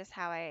that's just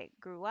how I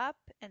grew up,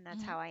 and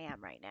that's Hmm. how I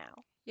am right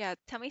now. Yeah,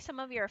 Tell me some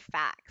of your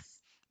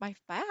facts. my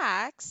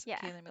facts. Yeah.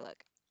 Okay, let me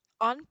look.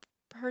 On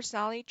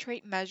personality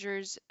trait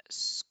measures,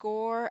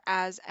 score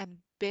as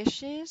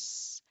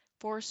ambitious,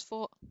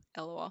 forceful,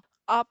 lol,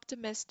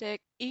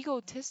 optimistic,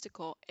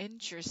 egotistical.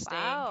 Interesting.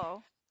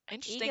 Wow.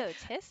 Interesting.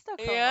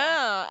 Egotistical.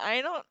 Yeah,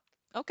 I don't.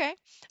 Okay.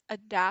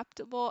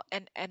 Adaptable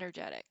and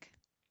energetic.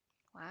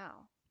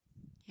 Wow.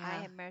 Yeah.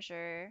 I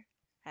measure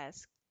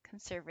as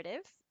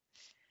conservative,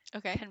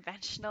 Okay.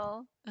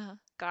 conventional, Uh-huh.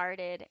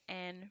 guarded,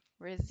 and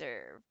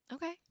reserved.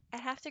 Okay. I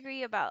have to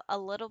agree about a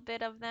little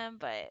bit of them,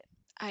 but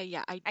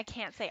Yeah, I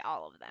can't say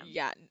all of them.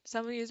 yeah,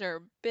 some of these are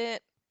a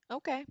bit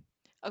okay.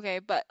 Okay,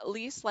 but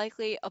least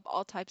likely of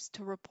all types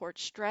to report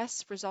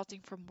stress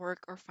resulting from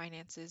work or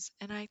finances.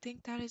 And I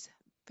think that is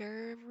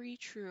very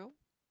true.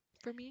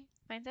 for me.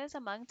 Mine says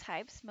among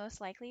types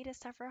most likely to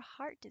suffer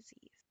heart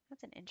disease.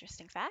 That's an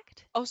interesting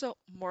fact. Also,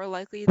 more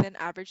likely than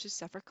average to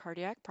suffer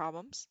cardiac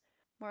problems.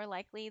 More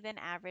likely than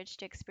average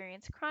to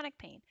experience chronic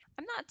pain.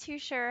 I'm not too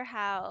sure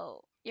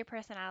how your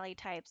personality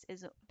types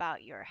is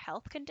about your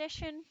health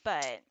condition,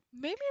 but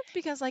Maybe it's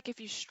because like if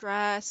you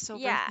stress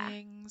over yeah.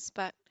 things,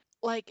 but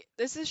like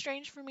this is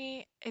strange for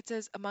me. It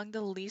says among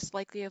the least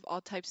likely of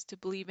all types to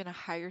believe in a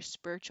higher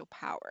spiritual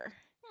power.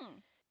 Hmm.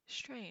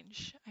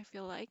 Strange, I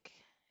feel like.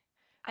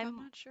 I'm I'm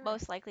not sure.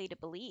 most likely to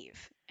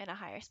believe in a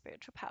higher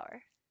spiritual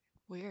power.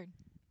 Weird.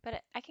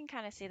 But I can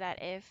kind of see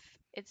that if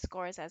it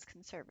scores as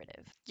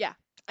conservative. Yeah,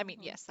 I mean,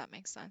 hmm yes, that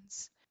makes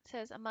sense. It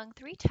says among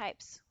three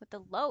types with the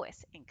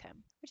lowest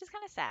income, which is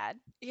kind of sad.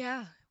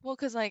 Yeah, well,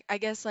 because like I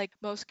guess like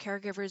most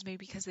caregivers,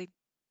 maybe because they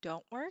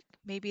don't work,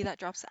 maybe that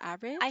drops the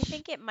I average.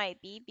 think it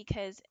might be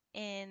because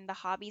in the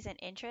hobbies and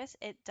interests,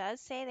 it does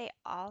say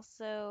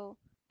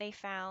they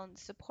found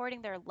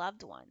supporting their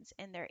loved ones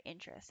in their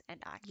interests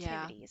and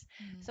Yeah. activities.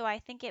 Mm-hmm. So I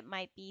think it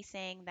might be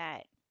saying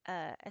that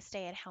a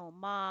stay-at-home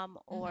mom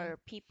Mm-hmm. or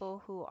people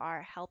who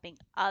are helping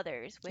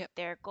others with Yep.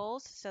 their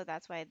goals, so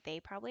that's why they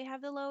probably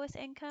have the lowest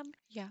income.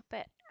 Yeah.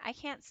 But I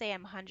can't say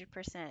I'm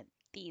 100%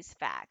 these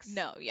facts,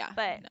 No, yeah,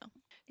 but no,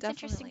 it's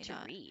interesting definitely to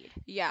not. read.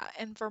 Yeah,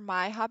 and for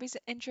my hobbies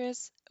and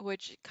interests,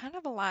 which kind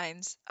of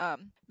aligns,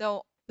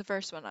 though the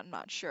first one I'm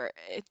not sure.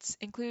 It's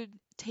include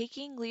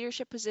taking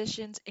leadership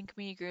positions in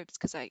community groups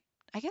because I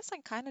guess I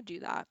kind of do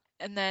that.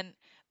 And then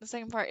the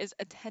second part is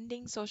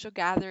attending social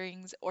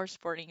gatherings or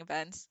sporting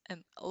events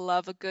and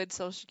love a good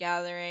social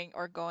gathering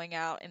or going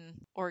out and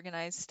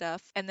organize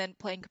stuff. And then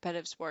playing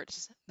competitive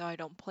sports. Though I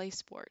don't play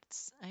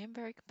sports, I am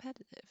very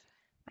competitive.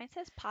 Mine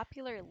says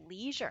popular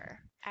leisure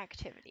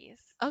activities.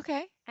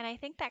 Okay. And I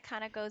think that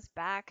kind of goes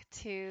back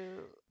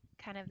to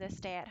kind of the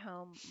stay at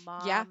home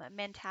Yeah. mom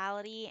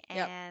mentality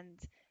Yep. and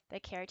the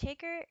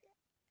caretaker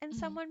in Mhm.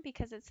 someone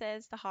because it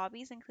says the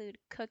hobbies include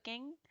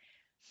cooking,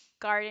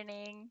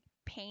 gardening,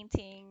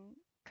 painting,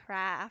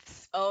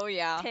 crafts, Oh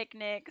yeah.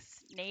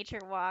 picnics,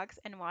 nature walks,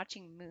 and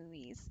watching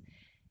movies.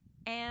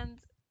 And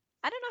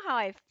I don't know how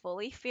I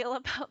fully feel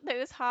about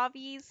those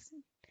hobbies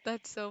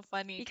That's so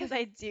funny. because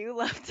I do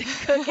love to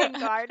cook and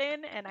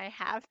garden and I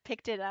have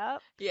picked it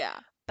up, Yeah.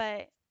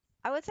 but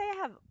I would say I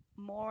have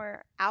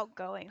more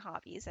outgoing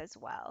hobbies as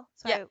well.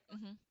 So Yeah.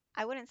 Hmm.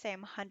 I wouldn't say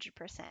I'm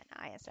 100%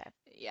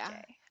 Yeah.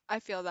 ISFJ. I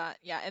feel that.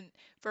 Yeah. And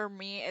for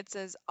me, it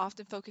says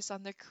often focus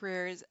on their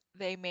careers.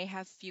 They may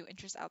have few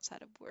interests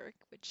outside of work,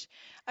 which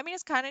I mean,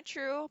 it's kind of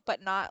true,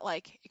 but not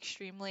like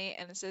extremely.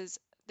 And it says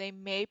they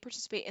may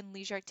participate in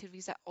leisure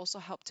activities that also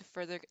help to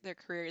further their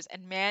careers.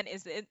 And man,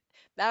 is it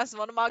that's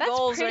one of my That's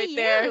goals pretty right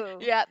there. you.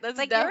 Yeah, that's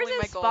Like yours definitely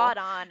my is goal. spot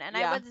on, and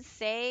I Yeah. would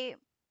say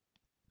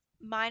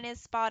mine is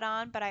spot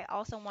on, but I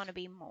also want to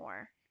be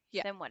more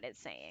Yeah. than what it's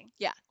saying.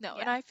 Yeah, no,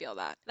 and Yeah. I feel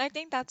that. And I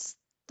think that's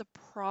the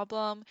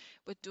problem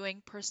with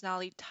doing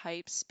personality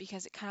types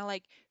because it kind of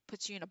like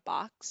puts you in a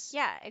box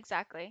Yeah,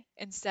 exactly.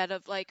 instead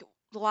of like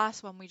the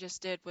last one we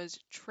just did was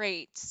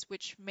traits,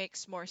 which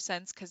makes more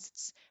sense because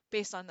it's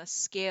based on the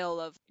scale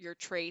of your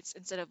traits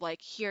instead of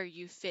like here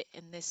you fit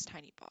in this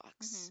tiny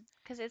box.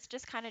 Because it's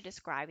just kind of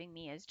describing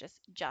me as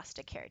just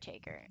a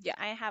caretaker. Yeah.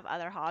 I have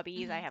other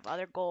hobbies, I Hmm. have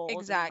other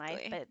goals in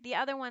life, Exactly. but the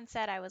other one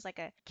said I was like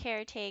a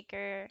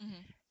caretaker,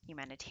 Hmm.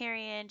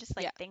 humanitarian, just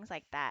like Yeah. things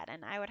like that.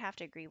 And I would have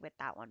to agree with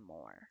that one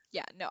more.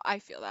 Yeah, no, I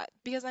feel that.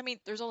 Because I mean,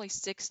 there's only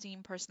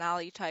 16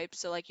 personality types,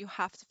 so like you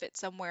have to fit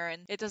somewhere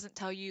and it doesn't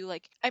tell you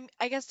like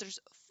I guess there's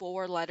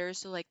four letters,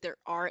 so like there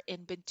are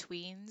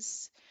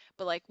in-betweens.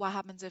 But like what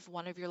happens if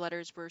one of your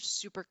letters were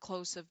super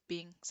close of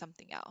being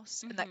something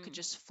else and that could hmm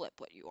just flip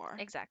what you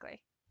are.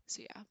 Exactly.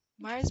 So yeah,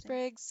 Interesting.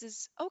 Myers-Briggs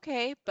is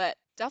okay, but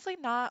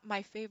definitely not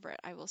my favorite,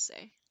 I will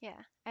say.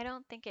 Yeah. I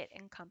don't think it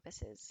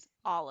encompasses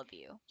all of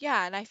you.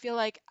 Yeah, and I feel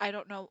like I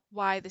don't know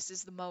why this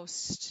is the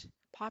most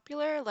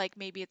popular. Like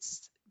maybe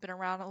it's been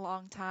around a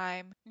long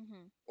time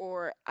hmm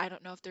or I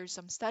don't know if there's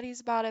some studies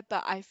about it,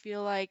 but I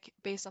feel like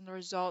based on the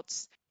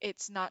results,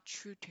 it's not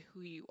true to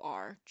who you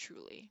are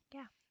truly.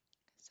 Yeah.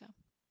 So,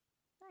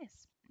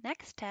 Nice.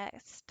 Next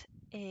test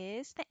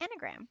is the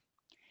Enneagram.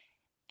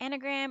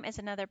 Enneagram is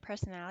another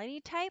personality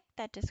type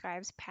that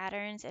describes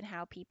patterns in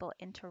how people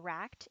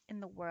interact in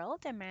the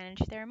world and manage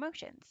their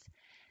emotions.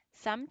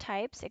 Some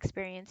types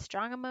experience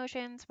strong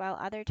emotions, while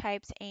other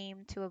types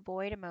aim to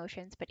avoid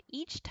emotions, but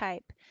each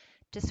type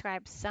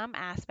describes some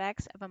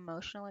aspects of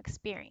emotional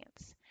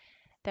experience.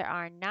 There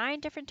are 9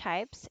 different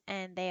types,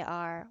 and they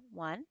are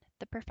 1.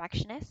 The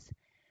perfectionist,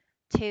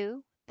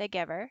 2. The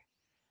giver,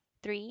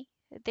 3.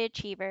 The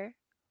achiever,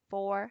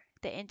 4.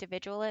 The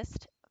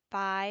individualist,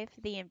 5.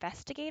 The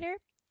investigator,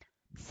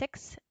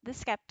 6. The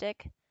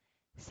skeptic,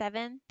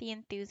 7. The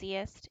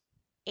enthusiast,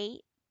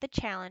 8. The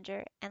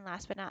challenger, and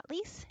last but not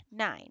least,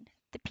 9.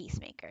 The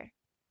peacemaker.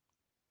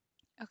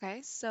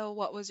 okay, so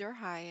what was your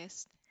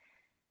highest?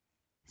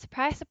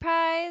 Surprise,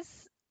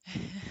 surprise,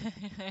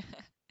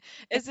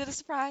 Is it a it's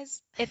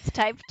surprise? it's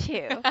type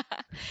 2.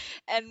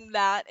 And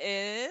that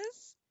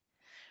is?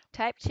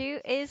 Type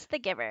 2 is the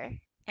giver,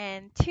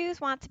 And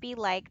twos want to be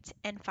liked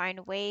and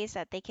find ways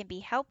that they can be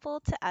helpful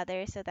to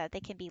others so that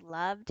they can be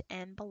loved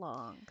and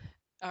belong.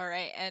 All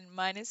right, and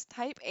mine is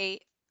type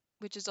 8,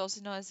 which is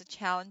also known as a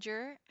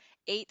challenger.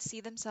 8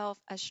 see themselves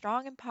as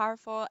strong and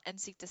powerful and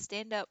seek to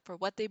stand up for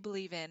what they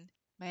believe in.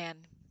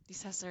 Man,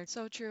 these tests are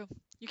so true.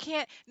 You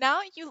can't,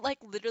 now you like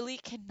literally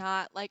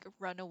cannot like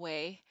run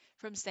away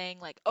from saying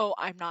like, "Oh,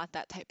 I'm not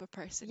that type of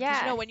person."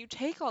 Because Yeah, when you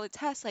take all the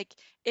tests, like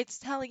it's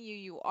telling you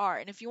you are.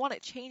 And if you want to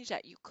change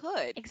that, you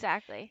could.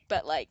 exactly.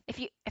 But like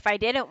If I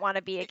didn't want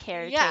to be a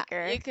yeah,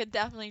 caretaker, you could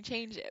definitely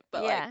change it,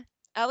 but like yeah.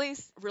 at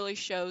least really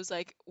shows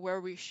like where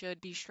we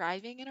should be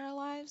striving in our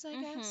lives, I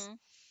guess. Mhm.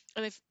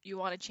 And if you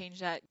want to change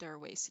that, there are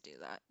ways to do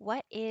that.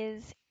 What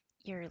is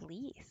your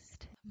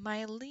least?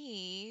 My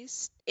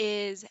least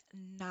is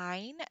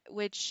 9,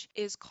 which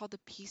is called the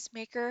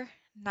peacemaker.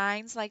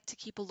 Nines like to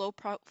keep a low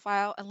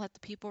profile and let the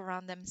people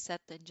around them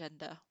set the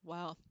agenda.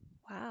 Well,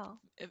 Wow.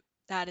 if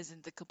that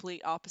isn't the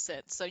complete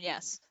opposite. So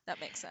yes, that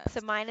makes So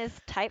sense. mine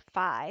is type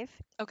 5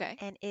 Okay.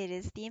 and it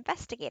is the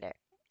investigator.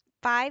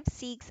 5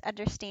 seeks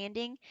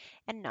understanding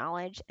and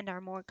knowledge and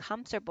are more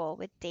comfortable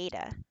with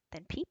data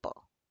than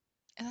people.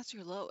 And that's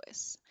your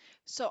lowest.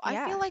 So I Yeah,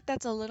 feel like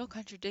that's a little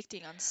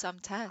contradicting on some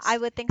I tests.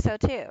 would think so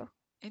too.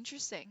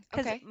 Interesting.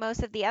 Because Okay.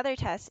 most of the other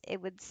tests,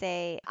 it would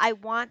say, I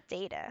want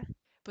data.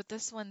 But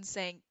this one's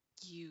saying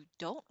you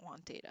don't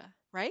want data,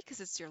 right? Because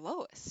it's your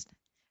lowest.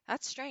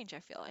 That's strange, I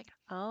feel like.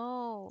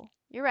 Oh,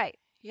 you're right.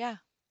 Yeah.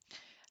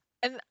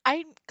 And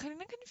I'm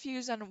kind of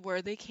confused on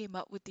where they came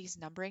up with these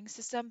numbering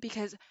system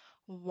because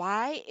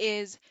why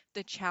is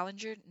the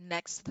challenger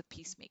next to the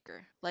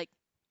peacemaker? Like,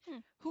 Hmm.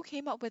 who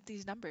came up with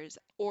these numbers?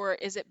 Or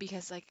is it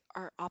because like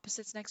are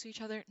opposites next to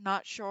each other?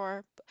 Not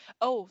sure.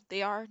 Oh,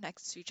 they are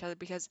next to each other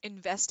because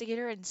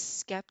investigator and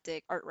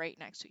skeptic are right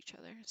next to each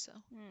other. So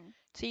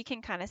So you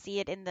can kind of see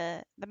it in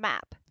the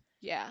map.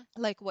 yeah,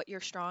 like what you're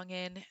strong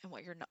in and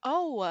what you're not.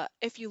 Oh,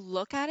 if you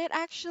look at it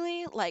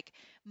actually, like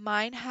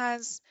mine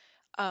has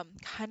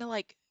kind of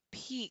like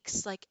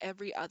peaks like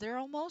every other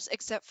almost,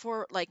 except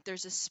for like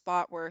there's a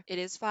spot where it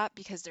is flat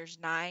because there's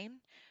 9.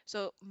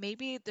 So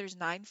maybe there's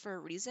 9 for a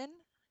reason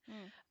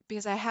Hmm.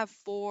 because I have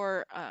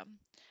 4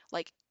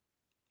 like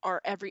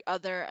are every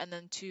other and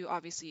then 2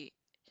 obviously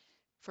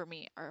for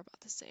me are about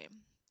the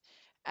same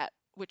at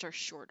which are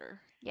shorter.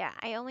 Yeah,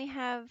 I only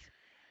have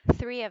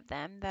 3 of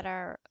them that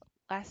are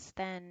less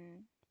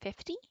than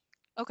 50.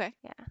 Okay.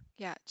 Yeah.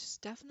 Yeah,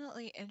 just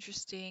definitely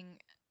interesting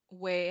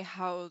way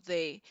how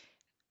they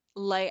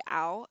lay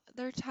out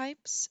their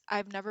types.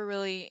 I've never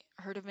really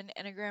heard of an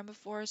Enneagram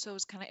before, so it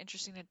was kind of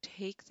interesting to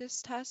take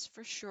this test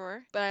for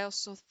sure. But I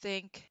also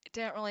think it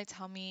didn't really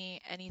tell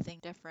me anything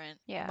different.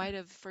 It Yeah. might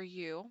have for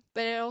you.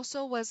 But it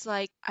also was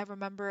like, I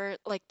remember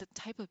like the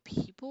type of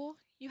people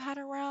you had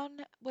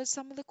around was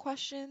some of the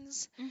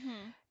questions.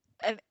 Mhm.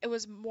 And it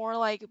was more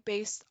like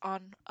based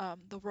on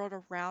the world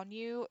around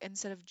you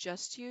instead of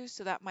just you.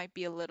 So that might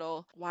be a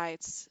little why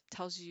it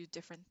tells you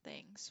different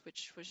things,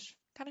 which was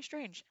kind of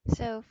strange.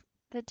 So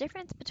the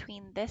difference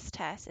between this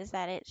test is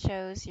that it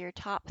shows your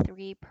top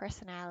 3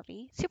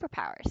 personality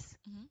superpowers.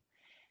 Mhm.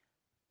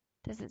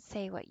 Does it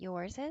say what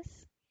yours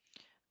is?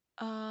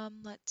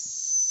 Let's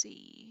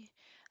see.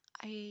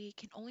 I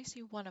can only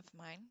see one of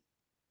mine,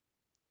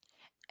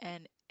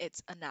 and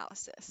it's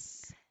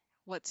analysis.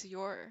 What's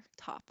your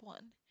top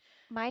one?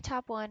 My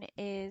top one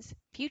is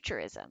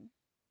futurism.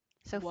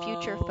 So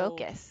future Whoa.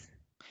 focus.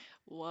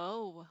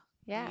 Whoa.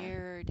 Yeah.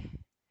 Weird.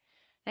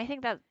 And I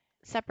think that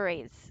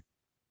separates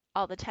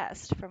all the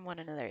tests from one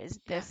another is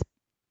Yeah. this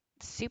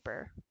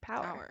superpower.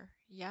 Power.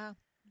 Yeah.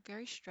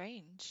 Very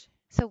strange.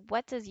 So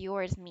what does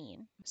yours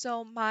mean?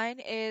 So mine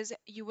is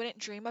you wouldn't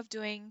dream of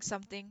doing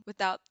something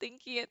without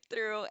thinking it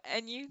through,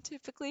 and you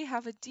typically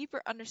have a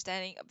deeper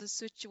understanding of the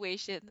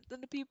situation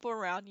than the people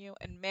around you.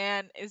 And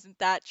man, isn't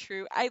that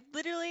true? I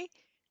literally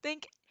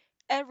think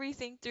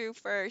everything through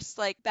first,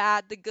 like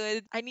bad, the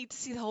good. I need to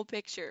see the whole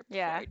picture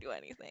before Yeah, I do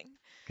anything.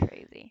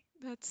 crazy.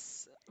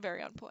 That's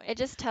very on point. It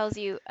just tells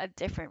you a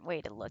different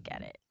way to look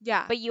at it.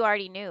 Yeah, But you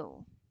already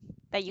knew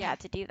that you yeah. had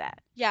to do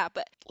that. Yeah,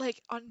 but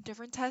like on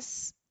different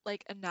tests,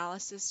 like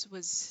analysis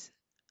was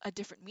a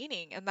different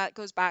meaning. And that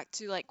goes back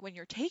to like when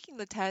you're taking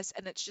the test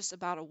and it's just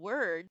about a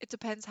word, it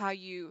depends how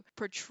you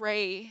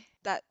portray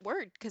that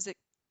word because it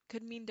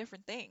could mean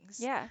different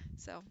things. Yeah.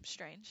 So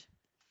strange.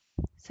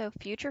 So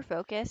future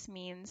focus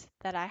means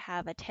that I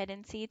have a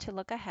tendency to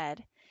look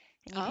ahead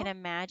and you can Oh,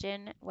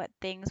 imagine what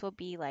things will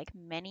be like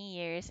many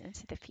years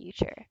into the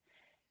future.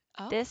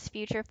 oh. This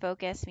future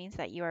focus means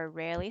that you are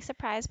rarely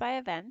surprised by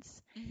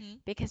events Mm-hmm.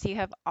 because you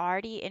have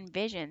already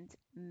envisioned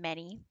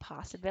many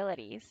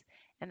possibilities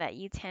and that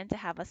you tend to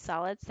have a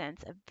solid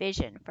sense of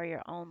vision for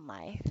your own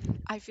life.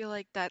 I feel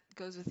like that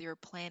goes with your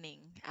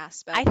planning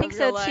I aspect think of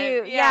your so life.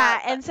 too. Yeah, Yeah,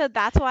 and so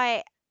that's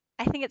why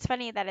I think it's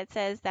funny that it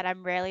says that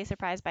I'm rarely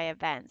surprised by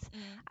events.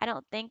 mm, I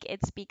don't think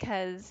it's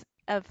because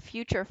of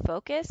future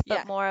focus,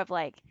 but yeah, more of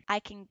like I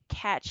can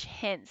catch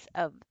hints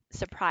of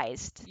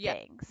surprised yeah.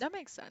 things. That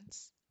makes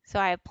sense. So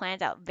I have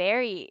planned out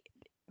very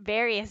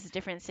various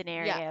different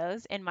Yeah.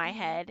 scenarios in my Hmm.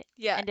 head,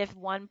 Yeah. and if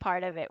one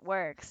part of it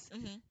works,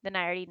 Hmm. then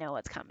I already know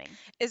what's coming.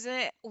 Isn't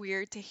it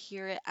weird to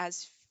hear it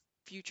as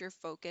future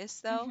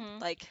focused though? Mhm.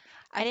 Like,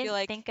 I I feel didn't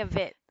like think of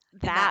it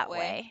in that that way.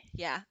 way.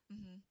 Yeah.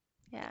 Hmm.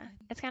 Yeah.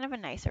 It's kind of a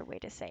nicer way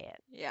to say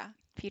it. Yeah.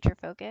 Future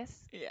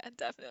focus. Yeah,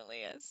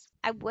 definitely is.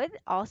 I would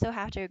also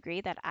have to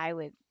agree that I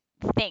would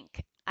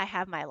think I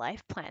have my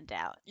life planned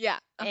out Yeah.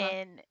 Uh-huh.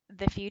 in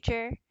the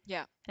future.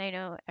 Yeah. And I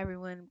know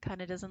everyone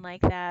kind of doesn't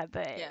like that,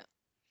 but Yeah.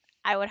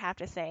 I would have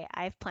to say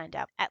I've planned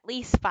out at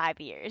least 5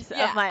 years of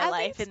Yeah. my At life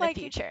least in the like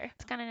future.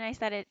 It's kind of nice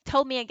that it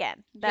told me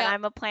again that yeah.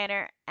 I'm a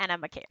planner and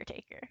I'm a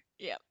caretaker.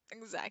 Yeah.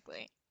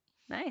 Exactly.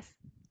 Nice.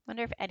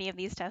 Wonder if any of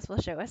these tests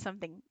will show us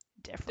something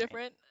different.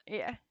 Different.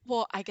 Yeah.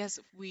 Well, I guess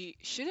we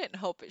shouldn't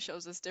hope it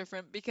shows us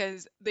different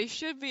because they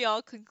should be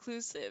all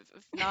conclusive.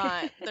 If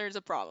not, there's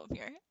a problem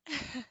here.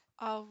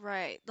 All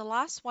right, the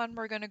last one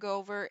we're going to go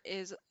over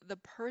is the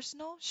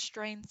personal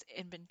strengths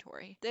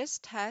inventory. This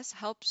test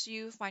helps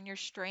you find your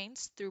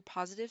strengths through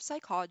positive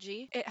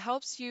psychology. It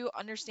helps you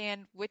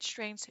understand which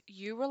strengths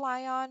you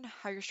rely on,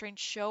 how your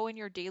strengths show in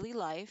your daily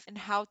life, and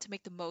how to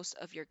make the most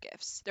of your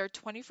gifts. There are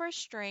 24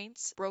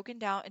 strengths broken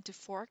down into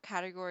four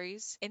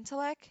categories: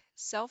 intellect,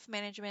 self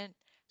management,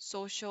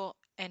 social,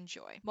 and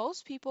joy.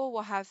 Most people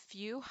will have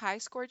few high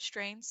scored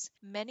strengths,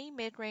 many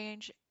mid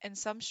range, and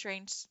some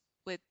strengths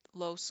with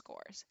low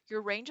scores.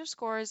 Your range of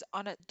scores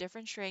on a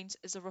different strengths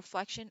is a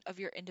reflection of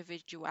your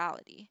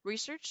individuality.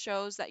 Research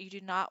shows that you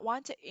do not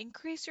want to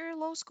increase your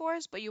low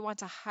scores, but you want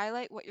to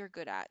highlight what you're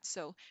good at.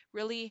 So,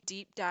 really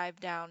deep dive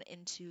down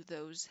into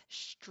those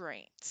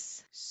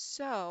strengths.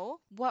 So,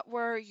 what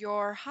were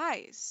your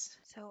highs?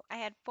 So I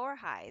had four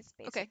highs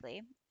Okay.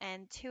 basically,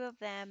 and two of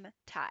them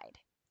tied.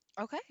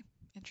 Okay.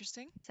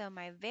 Interesting. So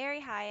my very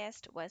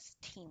highest was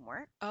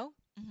teamwork, Oh,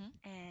 mm-hmm.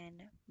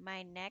 and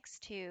my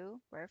next two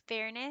were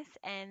fairness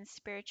and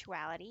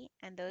spirituality,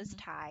 and those Mm-hmm.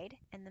 tied.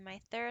 And then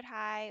my third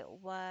high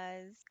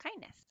was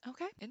kindness.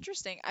 Okay,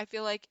 interesting. I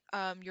feel like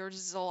yours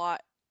is a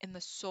lot in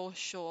the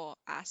social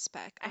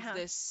aspect Uh of huh.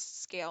 this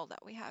scale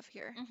that we have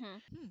here.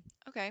 Mhm. Hmm,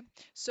 okay,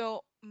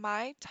 so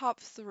my top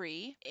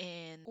three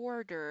in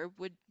order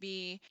would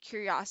be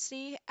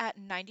curiosity at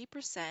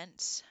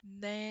 90%,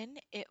 then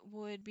it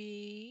would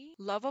be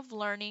love of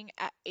learning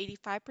at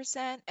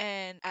 85%,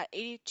 and at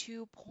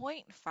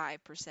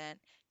 82.5%,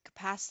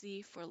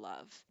 capacity for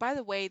love. By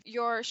the way,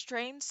 your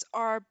strengths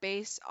are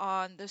based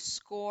on the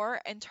score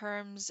in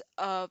terms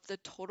of the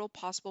total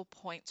possible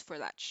points for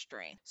that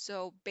strength.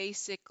 So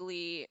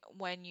basically,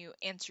 when you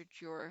answered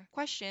your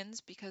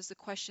questions, because the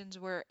questions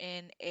were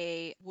in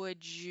a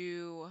would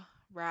you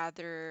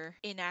rather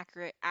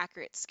inaccurate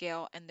accurate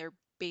scale, and they're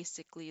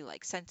basically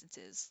like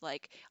sentences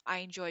like I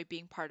enjoy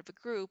being part of a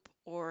group,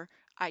 or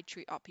I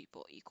treat all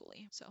people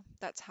equally. So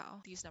that's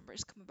how these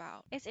numbers come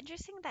about. It's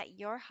interesting that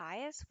your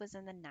highest was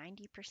in the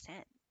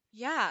 90%.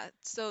 Yeah,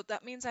 so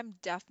that means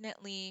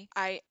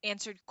I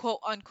answered quote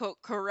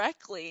unquote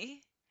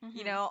correctly,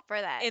 you Mhm. know,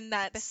 For that in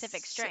that,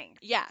 specific strength.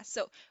 yeah,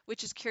 so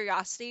which is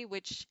curiosity,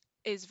 which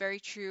is very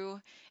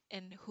true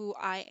in who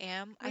I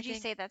am, I Would you think.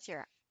 say that's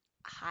your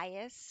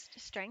highest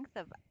strength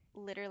of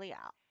literally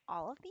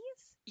all of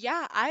these?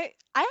 Yeah, I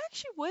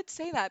actually would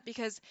say that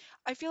because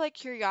I feel like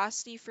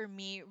curiosity for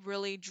me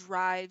really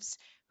drives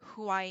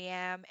who I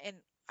am and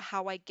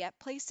how I get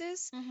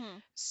places.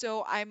 Mhm.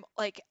 So I'm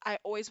like, I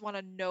always want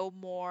to know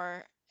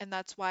more, and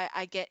that's why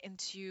I get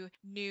into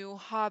new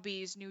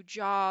hobbies, new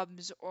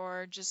jobs,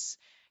 or just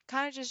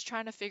kind of just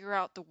trying to figure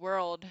out the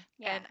world.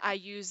 Yeah. And I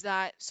use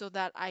that so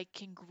that I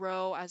can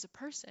grow as a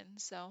person.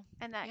 So,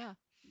 And that yeah.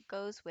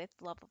 goes with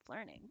love of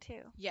learning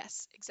too.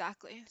 Yes,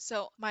 exactly.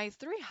 So my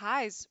three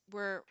highs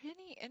were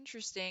pretty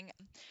interesting,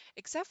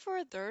 except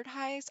for third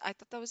highs. I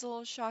thought that was a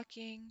little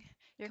shocking.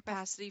 Your capacity.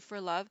 Capacity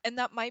for love, and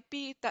that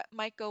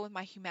might go with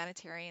my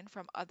humanitarian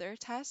from other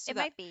tests. So It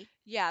that, might be.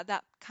 yeah,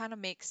 that kind of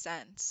makes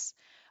sense.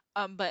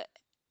 But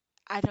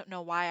I don't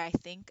know why I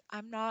think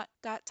I'm not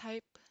that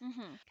type.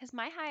 Because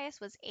my highest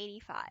was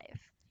 85.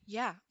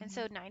 Yeah. And Mhm.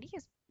 so 90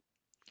 is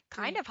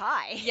kind Pretty. of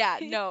high. Yeah,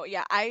 no,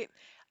 yeah. I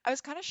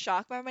was kind of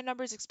shocked by my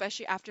numbers,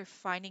 especially after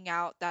finding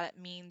out that it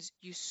means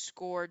you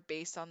scored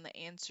based on the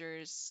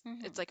answers.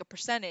 It's Mhm. like a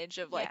percentage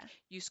of like Yeah.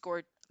 you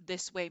scored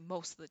this way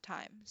most of the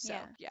time. So,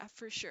 Yeah. yeah,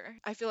 for sure.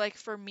 I feel like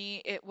for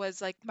me it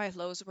was like my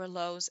lows were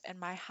lows and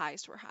my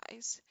highs were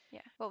highs.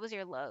 Yeah. What was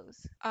your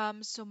lows?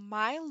 So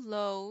my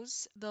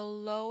lows, the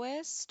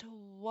lowest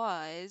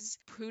was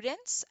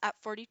prudence at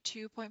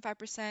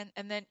 42.5%,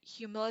 and then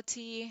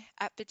humility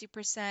at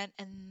 50%,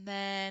 and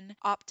then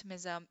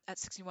optimism at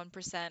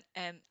 61%.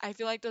 And I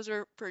feel like those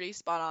were pretty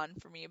spot on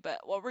for me,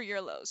 but what were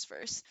your lows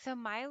first? So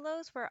my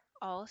lows were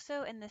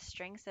also in the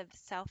strengths of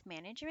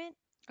self-management,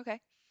 Okay.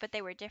 but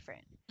they were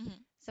different.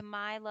 Hmm. So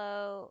my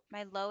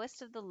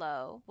lowest of the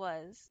low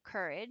was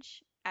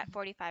courage, at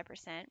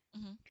 45%.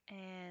 Mm-hmm.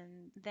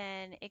 And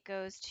then it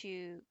goes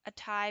to a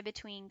tie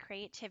between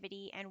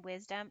creativity and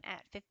wisdom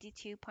at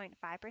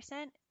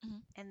 52.5%. Mm-hmm.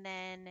 And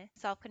then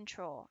self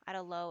control at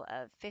a low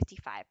of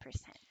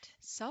 55%.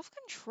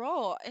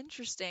 Self-control.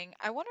 Interesting.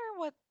 I wonder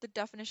what the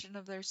definition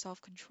of their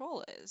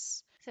self-control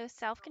is. So,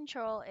 self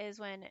control is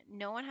when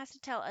no one has to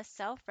tell a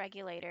self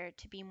regulator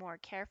to be more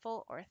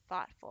careful or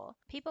thoughtful.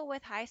 People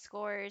with high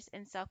scores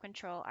in self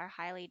control are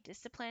highly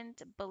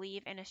disciplined,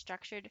 believe in a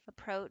structured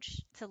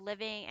approach to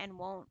living, and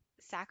won't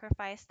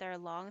sacrifice their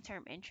long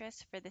term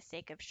interests for the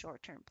sake of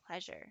short term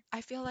pleasure.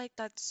 I feel like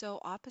that's so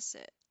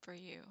opposite for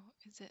you.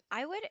 Is it?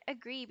 I would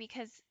agree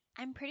because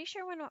I'm pretty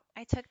sure when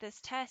I took this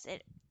test,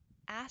 it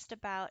asked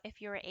about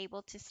if you were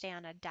able to stay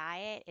on a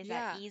diet. Is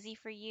that Yeah. easy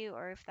for you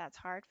or if that's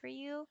hard for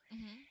you?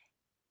 Mm-hmm.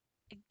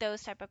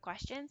 Those type of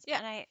questions. Yeah.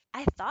 And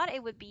I thought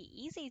it would be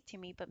easy to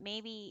me, but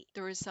maybe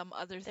There was some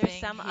other there's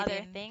thing some other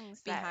hidden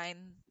things that,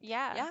 behind.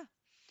 yeah, Yeah.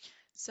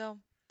 So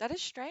that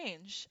is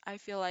strange. I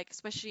feel like,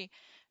 especially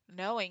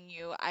knowing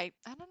you, I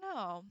don't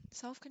know.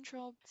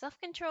 Self-control. self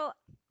control,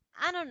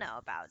 I don't know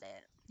about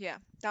it. Yeah,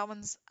 that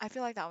one's. I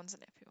feel like that one's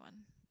an iffy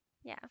one.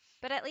 Yeah.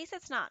 But at least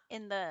it's not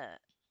in the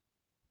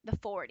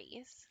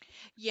 40s.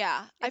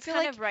 Yeah, I It's feel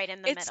kind like of right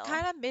in the it's middle.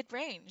 kind of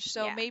mid-range.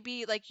 So Yeah.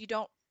 maybe like you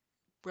don't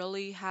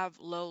really have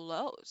low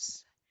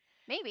lows.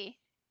 Maybe.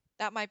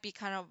 That might be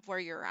kind of where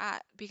you're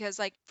at because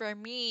like for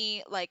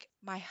me, like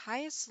my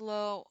highest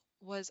low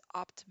was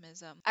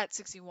optimism at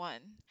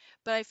 61.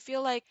 But I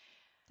feel like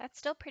That's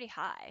still pretty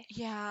high.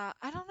 yeah,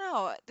 I don't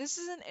know. This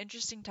is an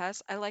interesting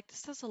test. I like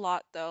this test a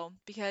lot though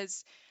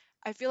because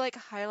I feel like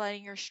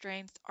highlighting your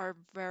strengths are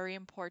very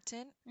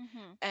important.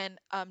 Mhm. And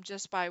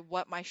just by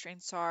what my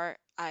strengths are,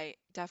 I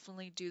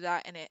definitely do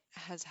that and it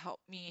has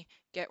helped me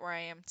get where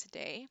I am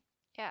today.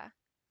 Yeah.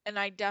 And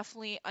I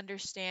definitely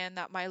understand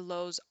that my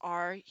lows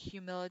are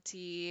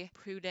humility,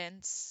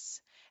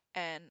 prudence,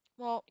 and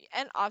well,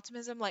 and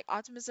optimism. Like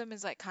optimism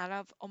is like kind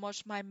of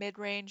almost my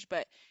mid-range,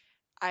 but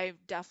I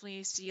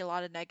definitely see a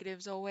lot of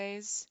negatives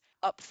always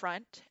up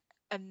front.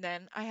 And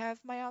then I have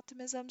my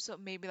optimism, so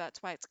maybe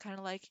that's why it's kind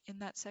of like in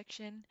that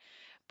section.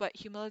 But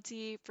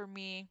humility for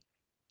me,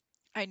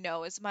 I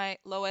know is my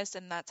lowest,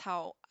 and that's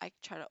how I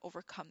try to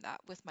overcome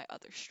that with my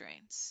other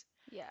strengths.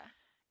 Yeah.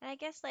 And I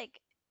guess like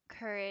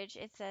courage,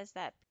 it says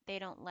that they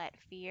don't let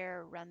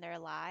fear run their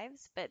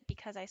lives, but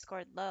because I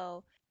scored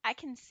low, I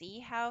can see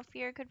how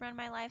fear could run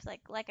my life.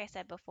 Like I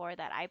said before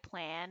that I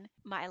plan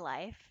my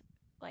life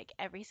like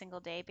every single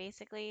day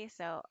basically.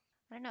 So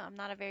I don't know, I'm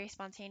not a very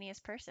spontaneous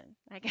person,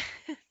 I guess.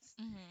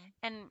 Hmm.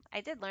 And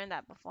I did learn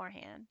that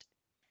beforehand.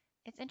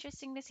 It's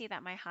interesting to see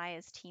that my high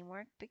is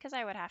teamwork because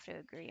I would have to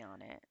agree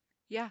on it.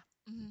 Yeah.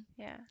 Hmm.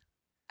 Yeah.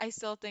 I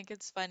still think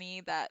it's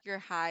funny that your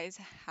highs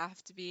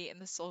have to be in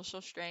the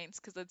social strengths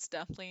because it's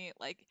definitely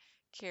like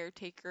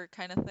caretaker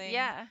kind of thing.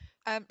 Yeah.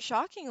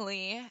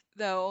 Shockingly,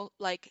 though,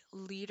 like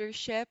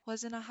leadership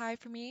wasn't a high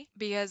for me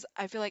because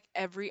I feel like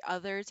every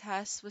other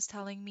test was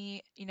telling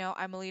me,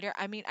 I'm a leader.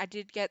 I mean, I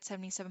did get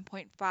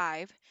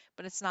 77.5,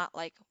 but it's not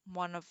like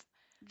one of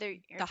They're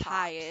your the tops.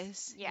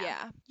 highest. Yeah.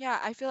 Yeah. Yeah,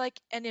 I feel like,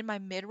 and in my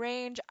mid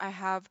range, I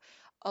have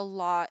a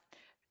lot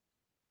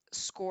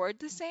scored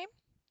the same.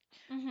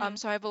 Mhm.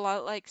 So I have a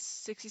lot like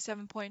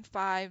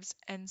 67.5s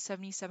and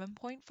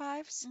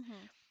 77.5s.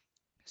 Mhm.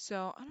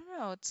 So I don't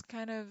know, it's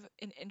kind of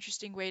an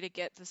interesting way to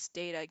get this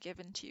data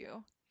given to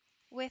you.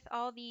 With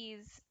all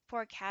these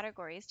four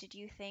categories, did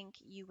you think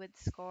you would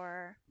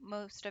score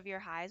most of your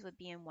highs would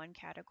be in one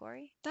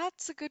category?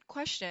 That's a good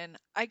question.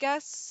 I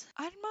guess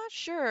I'm not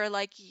sure.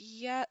 Like,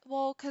 yeah,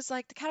 well, because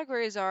like the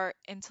categories are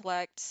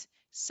intellect,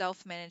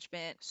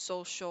 self-management,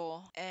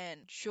 social,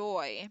 and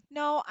joy.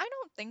 No, I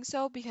don't think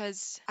so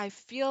because I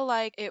feel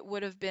like it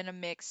would have been a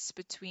mix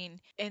between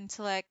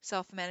intellect,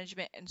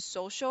 self-management, and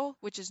social,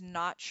 which is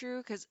not true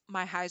because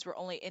my highs were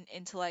only in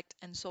intellect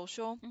and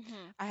social.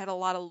 Mhm. I had a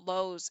lot of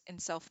lows in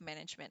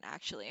self-management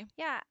actually.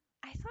 Yeah,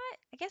 I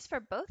guess for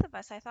both of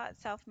us, I thought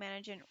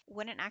self-management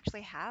wouldn't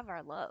actually have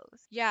our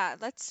lows. Yeah,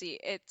 let's see.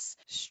 Its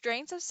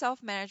strengths of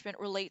self management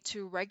relate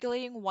to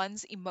regulating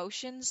one's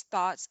emotions,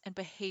 thoughts, and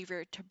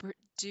behavior to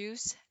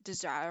produce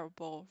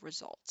desirable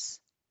results.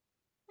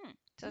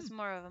 So Hmm, it's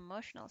more of an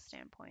emotional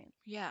standpoint.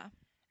 yeah.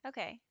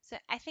 Okay, so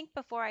I think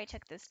before I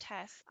took this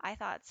test, I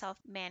thought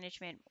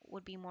self-management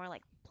would be more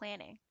like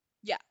planning.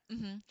 Yeah.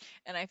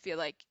 And I feel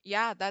like,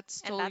 yeah,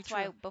 that's And totally that's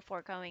why true.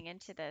 before going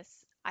into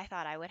this, I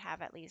thought I would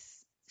have at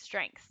least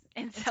strengths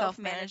in And self self-management,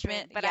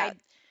 management, but yeah,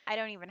 I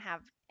don't even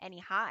have any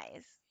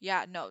highs.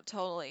 yeah, no,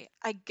 totally.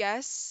 I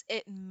guess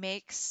it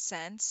makes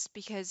sense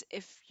because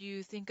if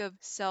you think of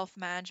self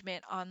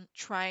management on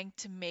trying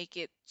to make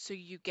it so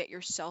you get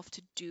yourself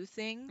to do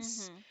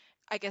things, Mhm.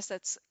 I guess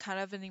that's kind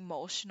of an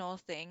emotional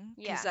thing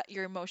because Yeah. that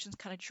your emotions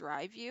kind of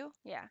drive you.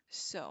 Yeah.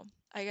 So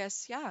I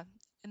guess, yeah.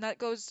 And that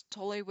goes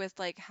totally with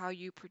like how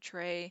you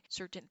portray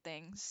certain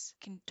things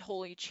can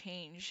totally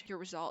change your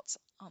results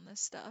on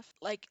this stuff.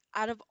 Like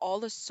out of all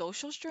the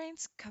social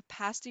strengths,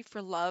 capacity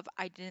for love,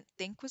 I didn't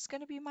think was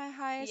going to be my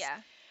highest,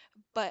 Yeah.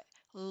 but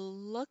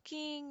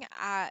looking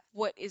at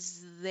what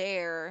is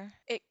there,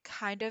 it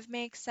kind of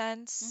makes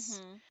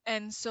sense. Mhm.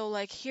 And so,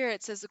 like here,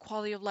 it says the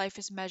quality of life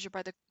is measured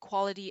by the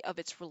quality of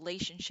its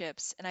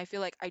relationships. And I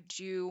feel like I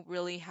do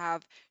really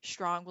have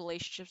strong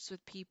relationships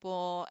with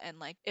people. And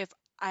like, if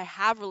I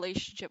have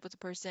relationship with a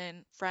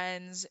person,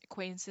 friends,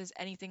 acquaintances,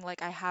 anything,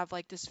 like I have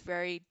like this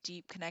very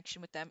deep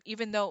connection with them,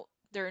 even though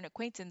they're an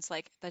acquaintance,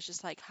 like that's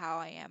just like how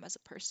I am as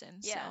a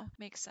person. Yeah. So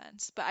makes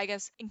sense. But I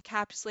guess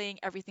encapsulating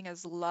everything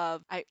as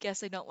love, I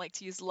guess I don't like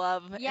to use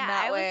love in Yeah,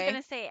 that I was way.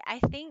 gonna say, I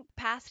think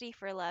capacity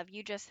for love,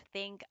 you just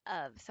think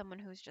of someone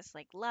who's just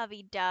like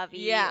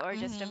lovey-dovey Yeah. or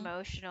just Hmm.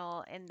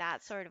 emotional in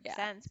that sort of Yeah.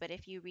 sense. But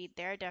if you read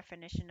their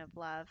definition of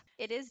love,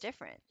 it is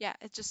different. Yeah,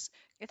 it's just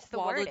It's the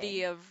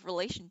quality wording. of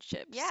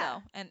relationships. Yeah,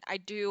 So, and I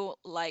do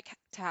like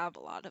to have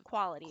a lot of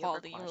quality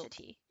over quality.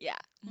 quantity. Yeah.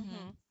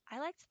 Hmm. Mhm. I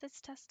liked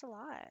this test a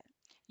lot.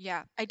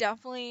 Yeah, I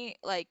definitely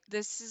like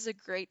this is a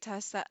great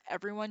test that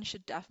everyone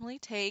should definitely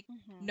take.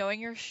 Mhm. Knowing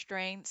your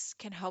strengths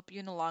can help you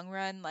in the long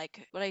run.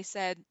 Like what I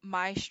said,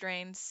 my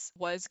strengths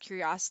was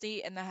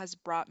curiosity, and that has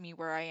brought me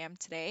where I am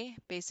today.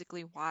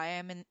 Basically, why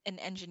I'm an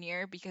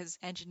engineer, because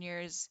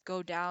engineers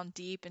go down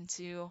deep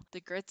into the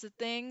grits of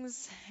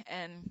things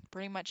and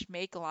pretty much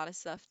make a lot of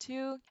stuff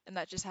too. And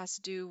that just has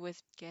to do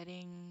with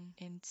getting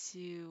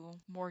into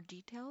more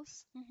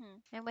details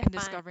Mhm. and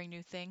discovering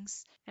new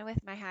things. And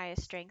with my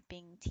highest strength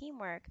being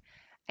teamwork,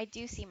 I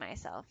do see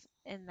myself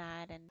in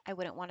that, and I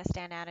wouldn't want to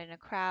stand out in a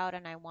crowd,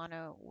 and I want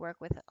to work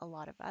with a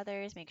lot of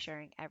others, make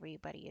sure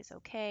everybody is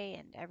okay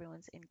and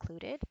everyone's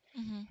included.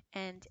 Hmm.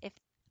 And if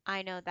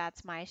I know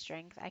that's my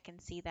strength, I can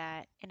see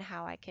that and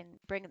how I can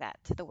bring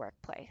that to the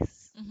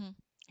workplace. Hmm.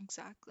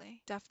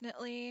 Exactly.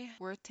 Definitely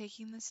worth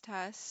taking this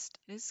test.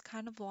 It is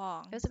kind of It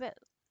long. was a bit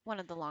one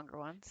of the longer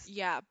ones.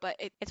 Yeah, but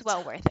It's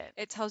well worth it.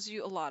 it tells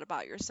you a lot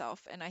about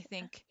yourself, and I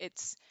think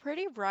it's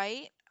pretty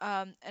right.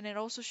 And it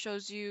also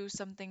shows you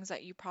some things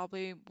that you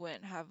probably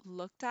wouldn't have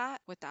looked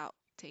at without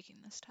taking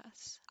this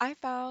test. I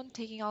found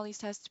taking all these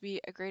tests to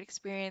be a great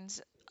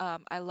experience.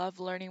 I love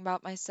learning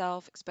about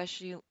myself,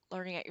 especially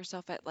learning at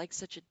yourself at like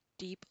such a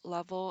deep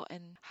level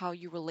and how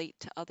you relate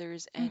to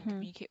others and Hmm.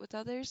 communicate with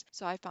others.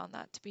 So I found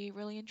that to be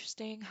really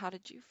interesting. How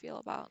did you feel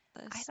about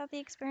I this? thought the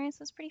experience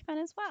was pretty fun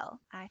as well.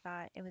 I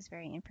thought it was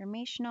very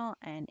informational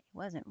and it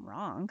wasn't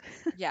wrong.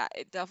 Yeah,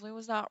 it definitely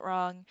was not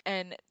wrong.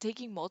 And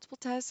taking multiple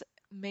tests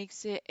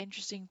makes it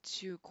interesting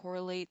to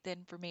correlate the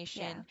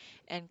Yeah. information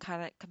and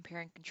kind of compare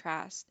and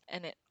contrast.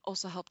 And it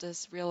also helped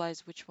us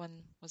realize which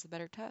one was the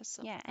better test.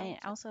 So Yeah, I and it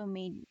liked it. also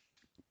made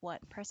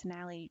what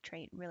personality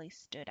trait really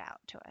stood out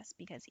to us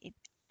because if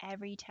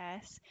every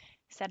test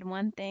said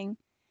one thing,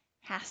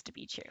 has to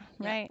be true,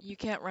 Yeah, right? you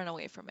can't run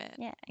away from it,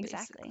 Yeah,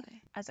 exactly.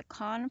 basically. As a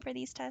con for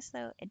these tests,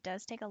 though, it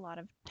does take a lot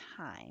of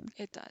time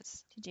It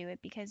does. to do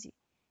it because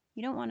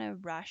you don't want to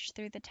rush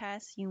through the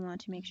test. You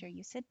want to make sure Mhm.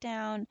 you sit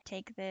down,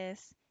 take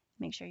this,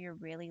 make sure you're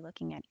really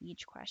looking at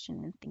each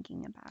question and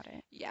thinking about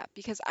it. Yeah,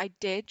 because I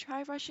did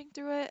try rushing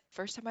through it.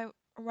 First time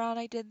around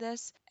I did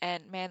this,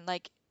 and man,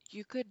 like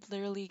you could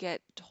literally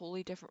get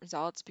totally different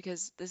results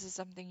because this is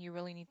something you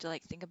really need to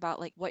like think about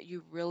like what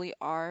you really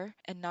are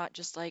and not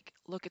just like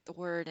look at the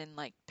word and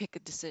like pick a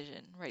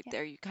decision right Yeah,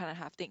 there. You kind of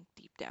have to think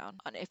deep down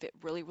on if it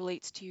really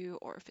relates to you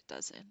or if it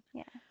doesn't.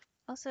 yeah.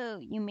 Also,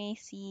 you may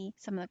see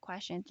some of the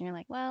questions and you're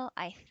like, well,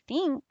 I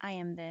think I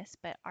am this,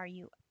 but are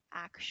you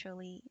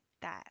actually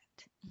that?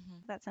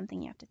 Mhm. That's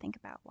something you have to think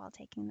about while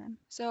taking them.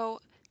 So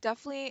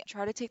definitely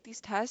try to take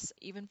these tests.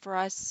 Even for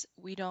us,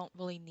 we don't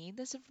really need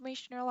this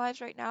information in our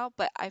lives right now,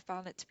 but I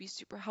found it to be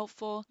super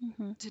helpful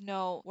Hmm. to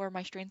know where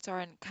my strengths are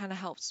and kind of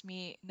helps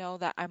me know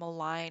that I'm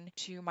aligned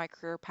to my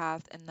career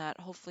path and that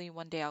hopefully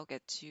one day I'll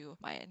get to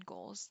my end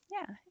goals.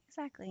 Yeah,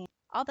 exactly.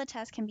 All the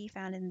tests can be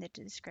found in the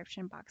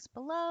description box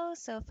below,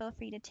 so feel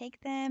free to take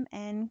them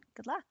and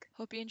good luck.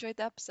 Hope you enjoyed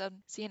the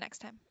episode. See you next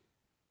time.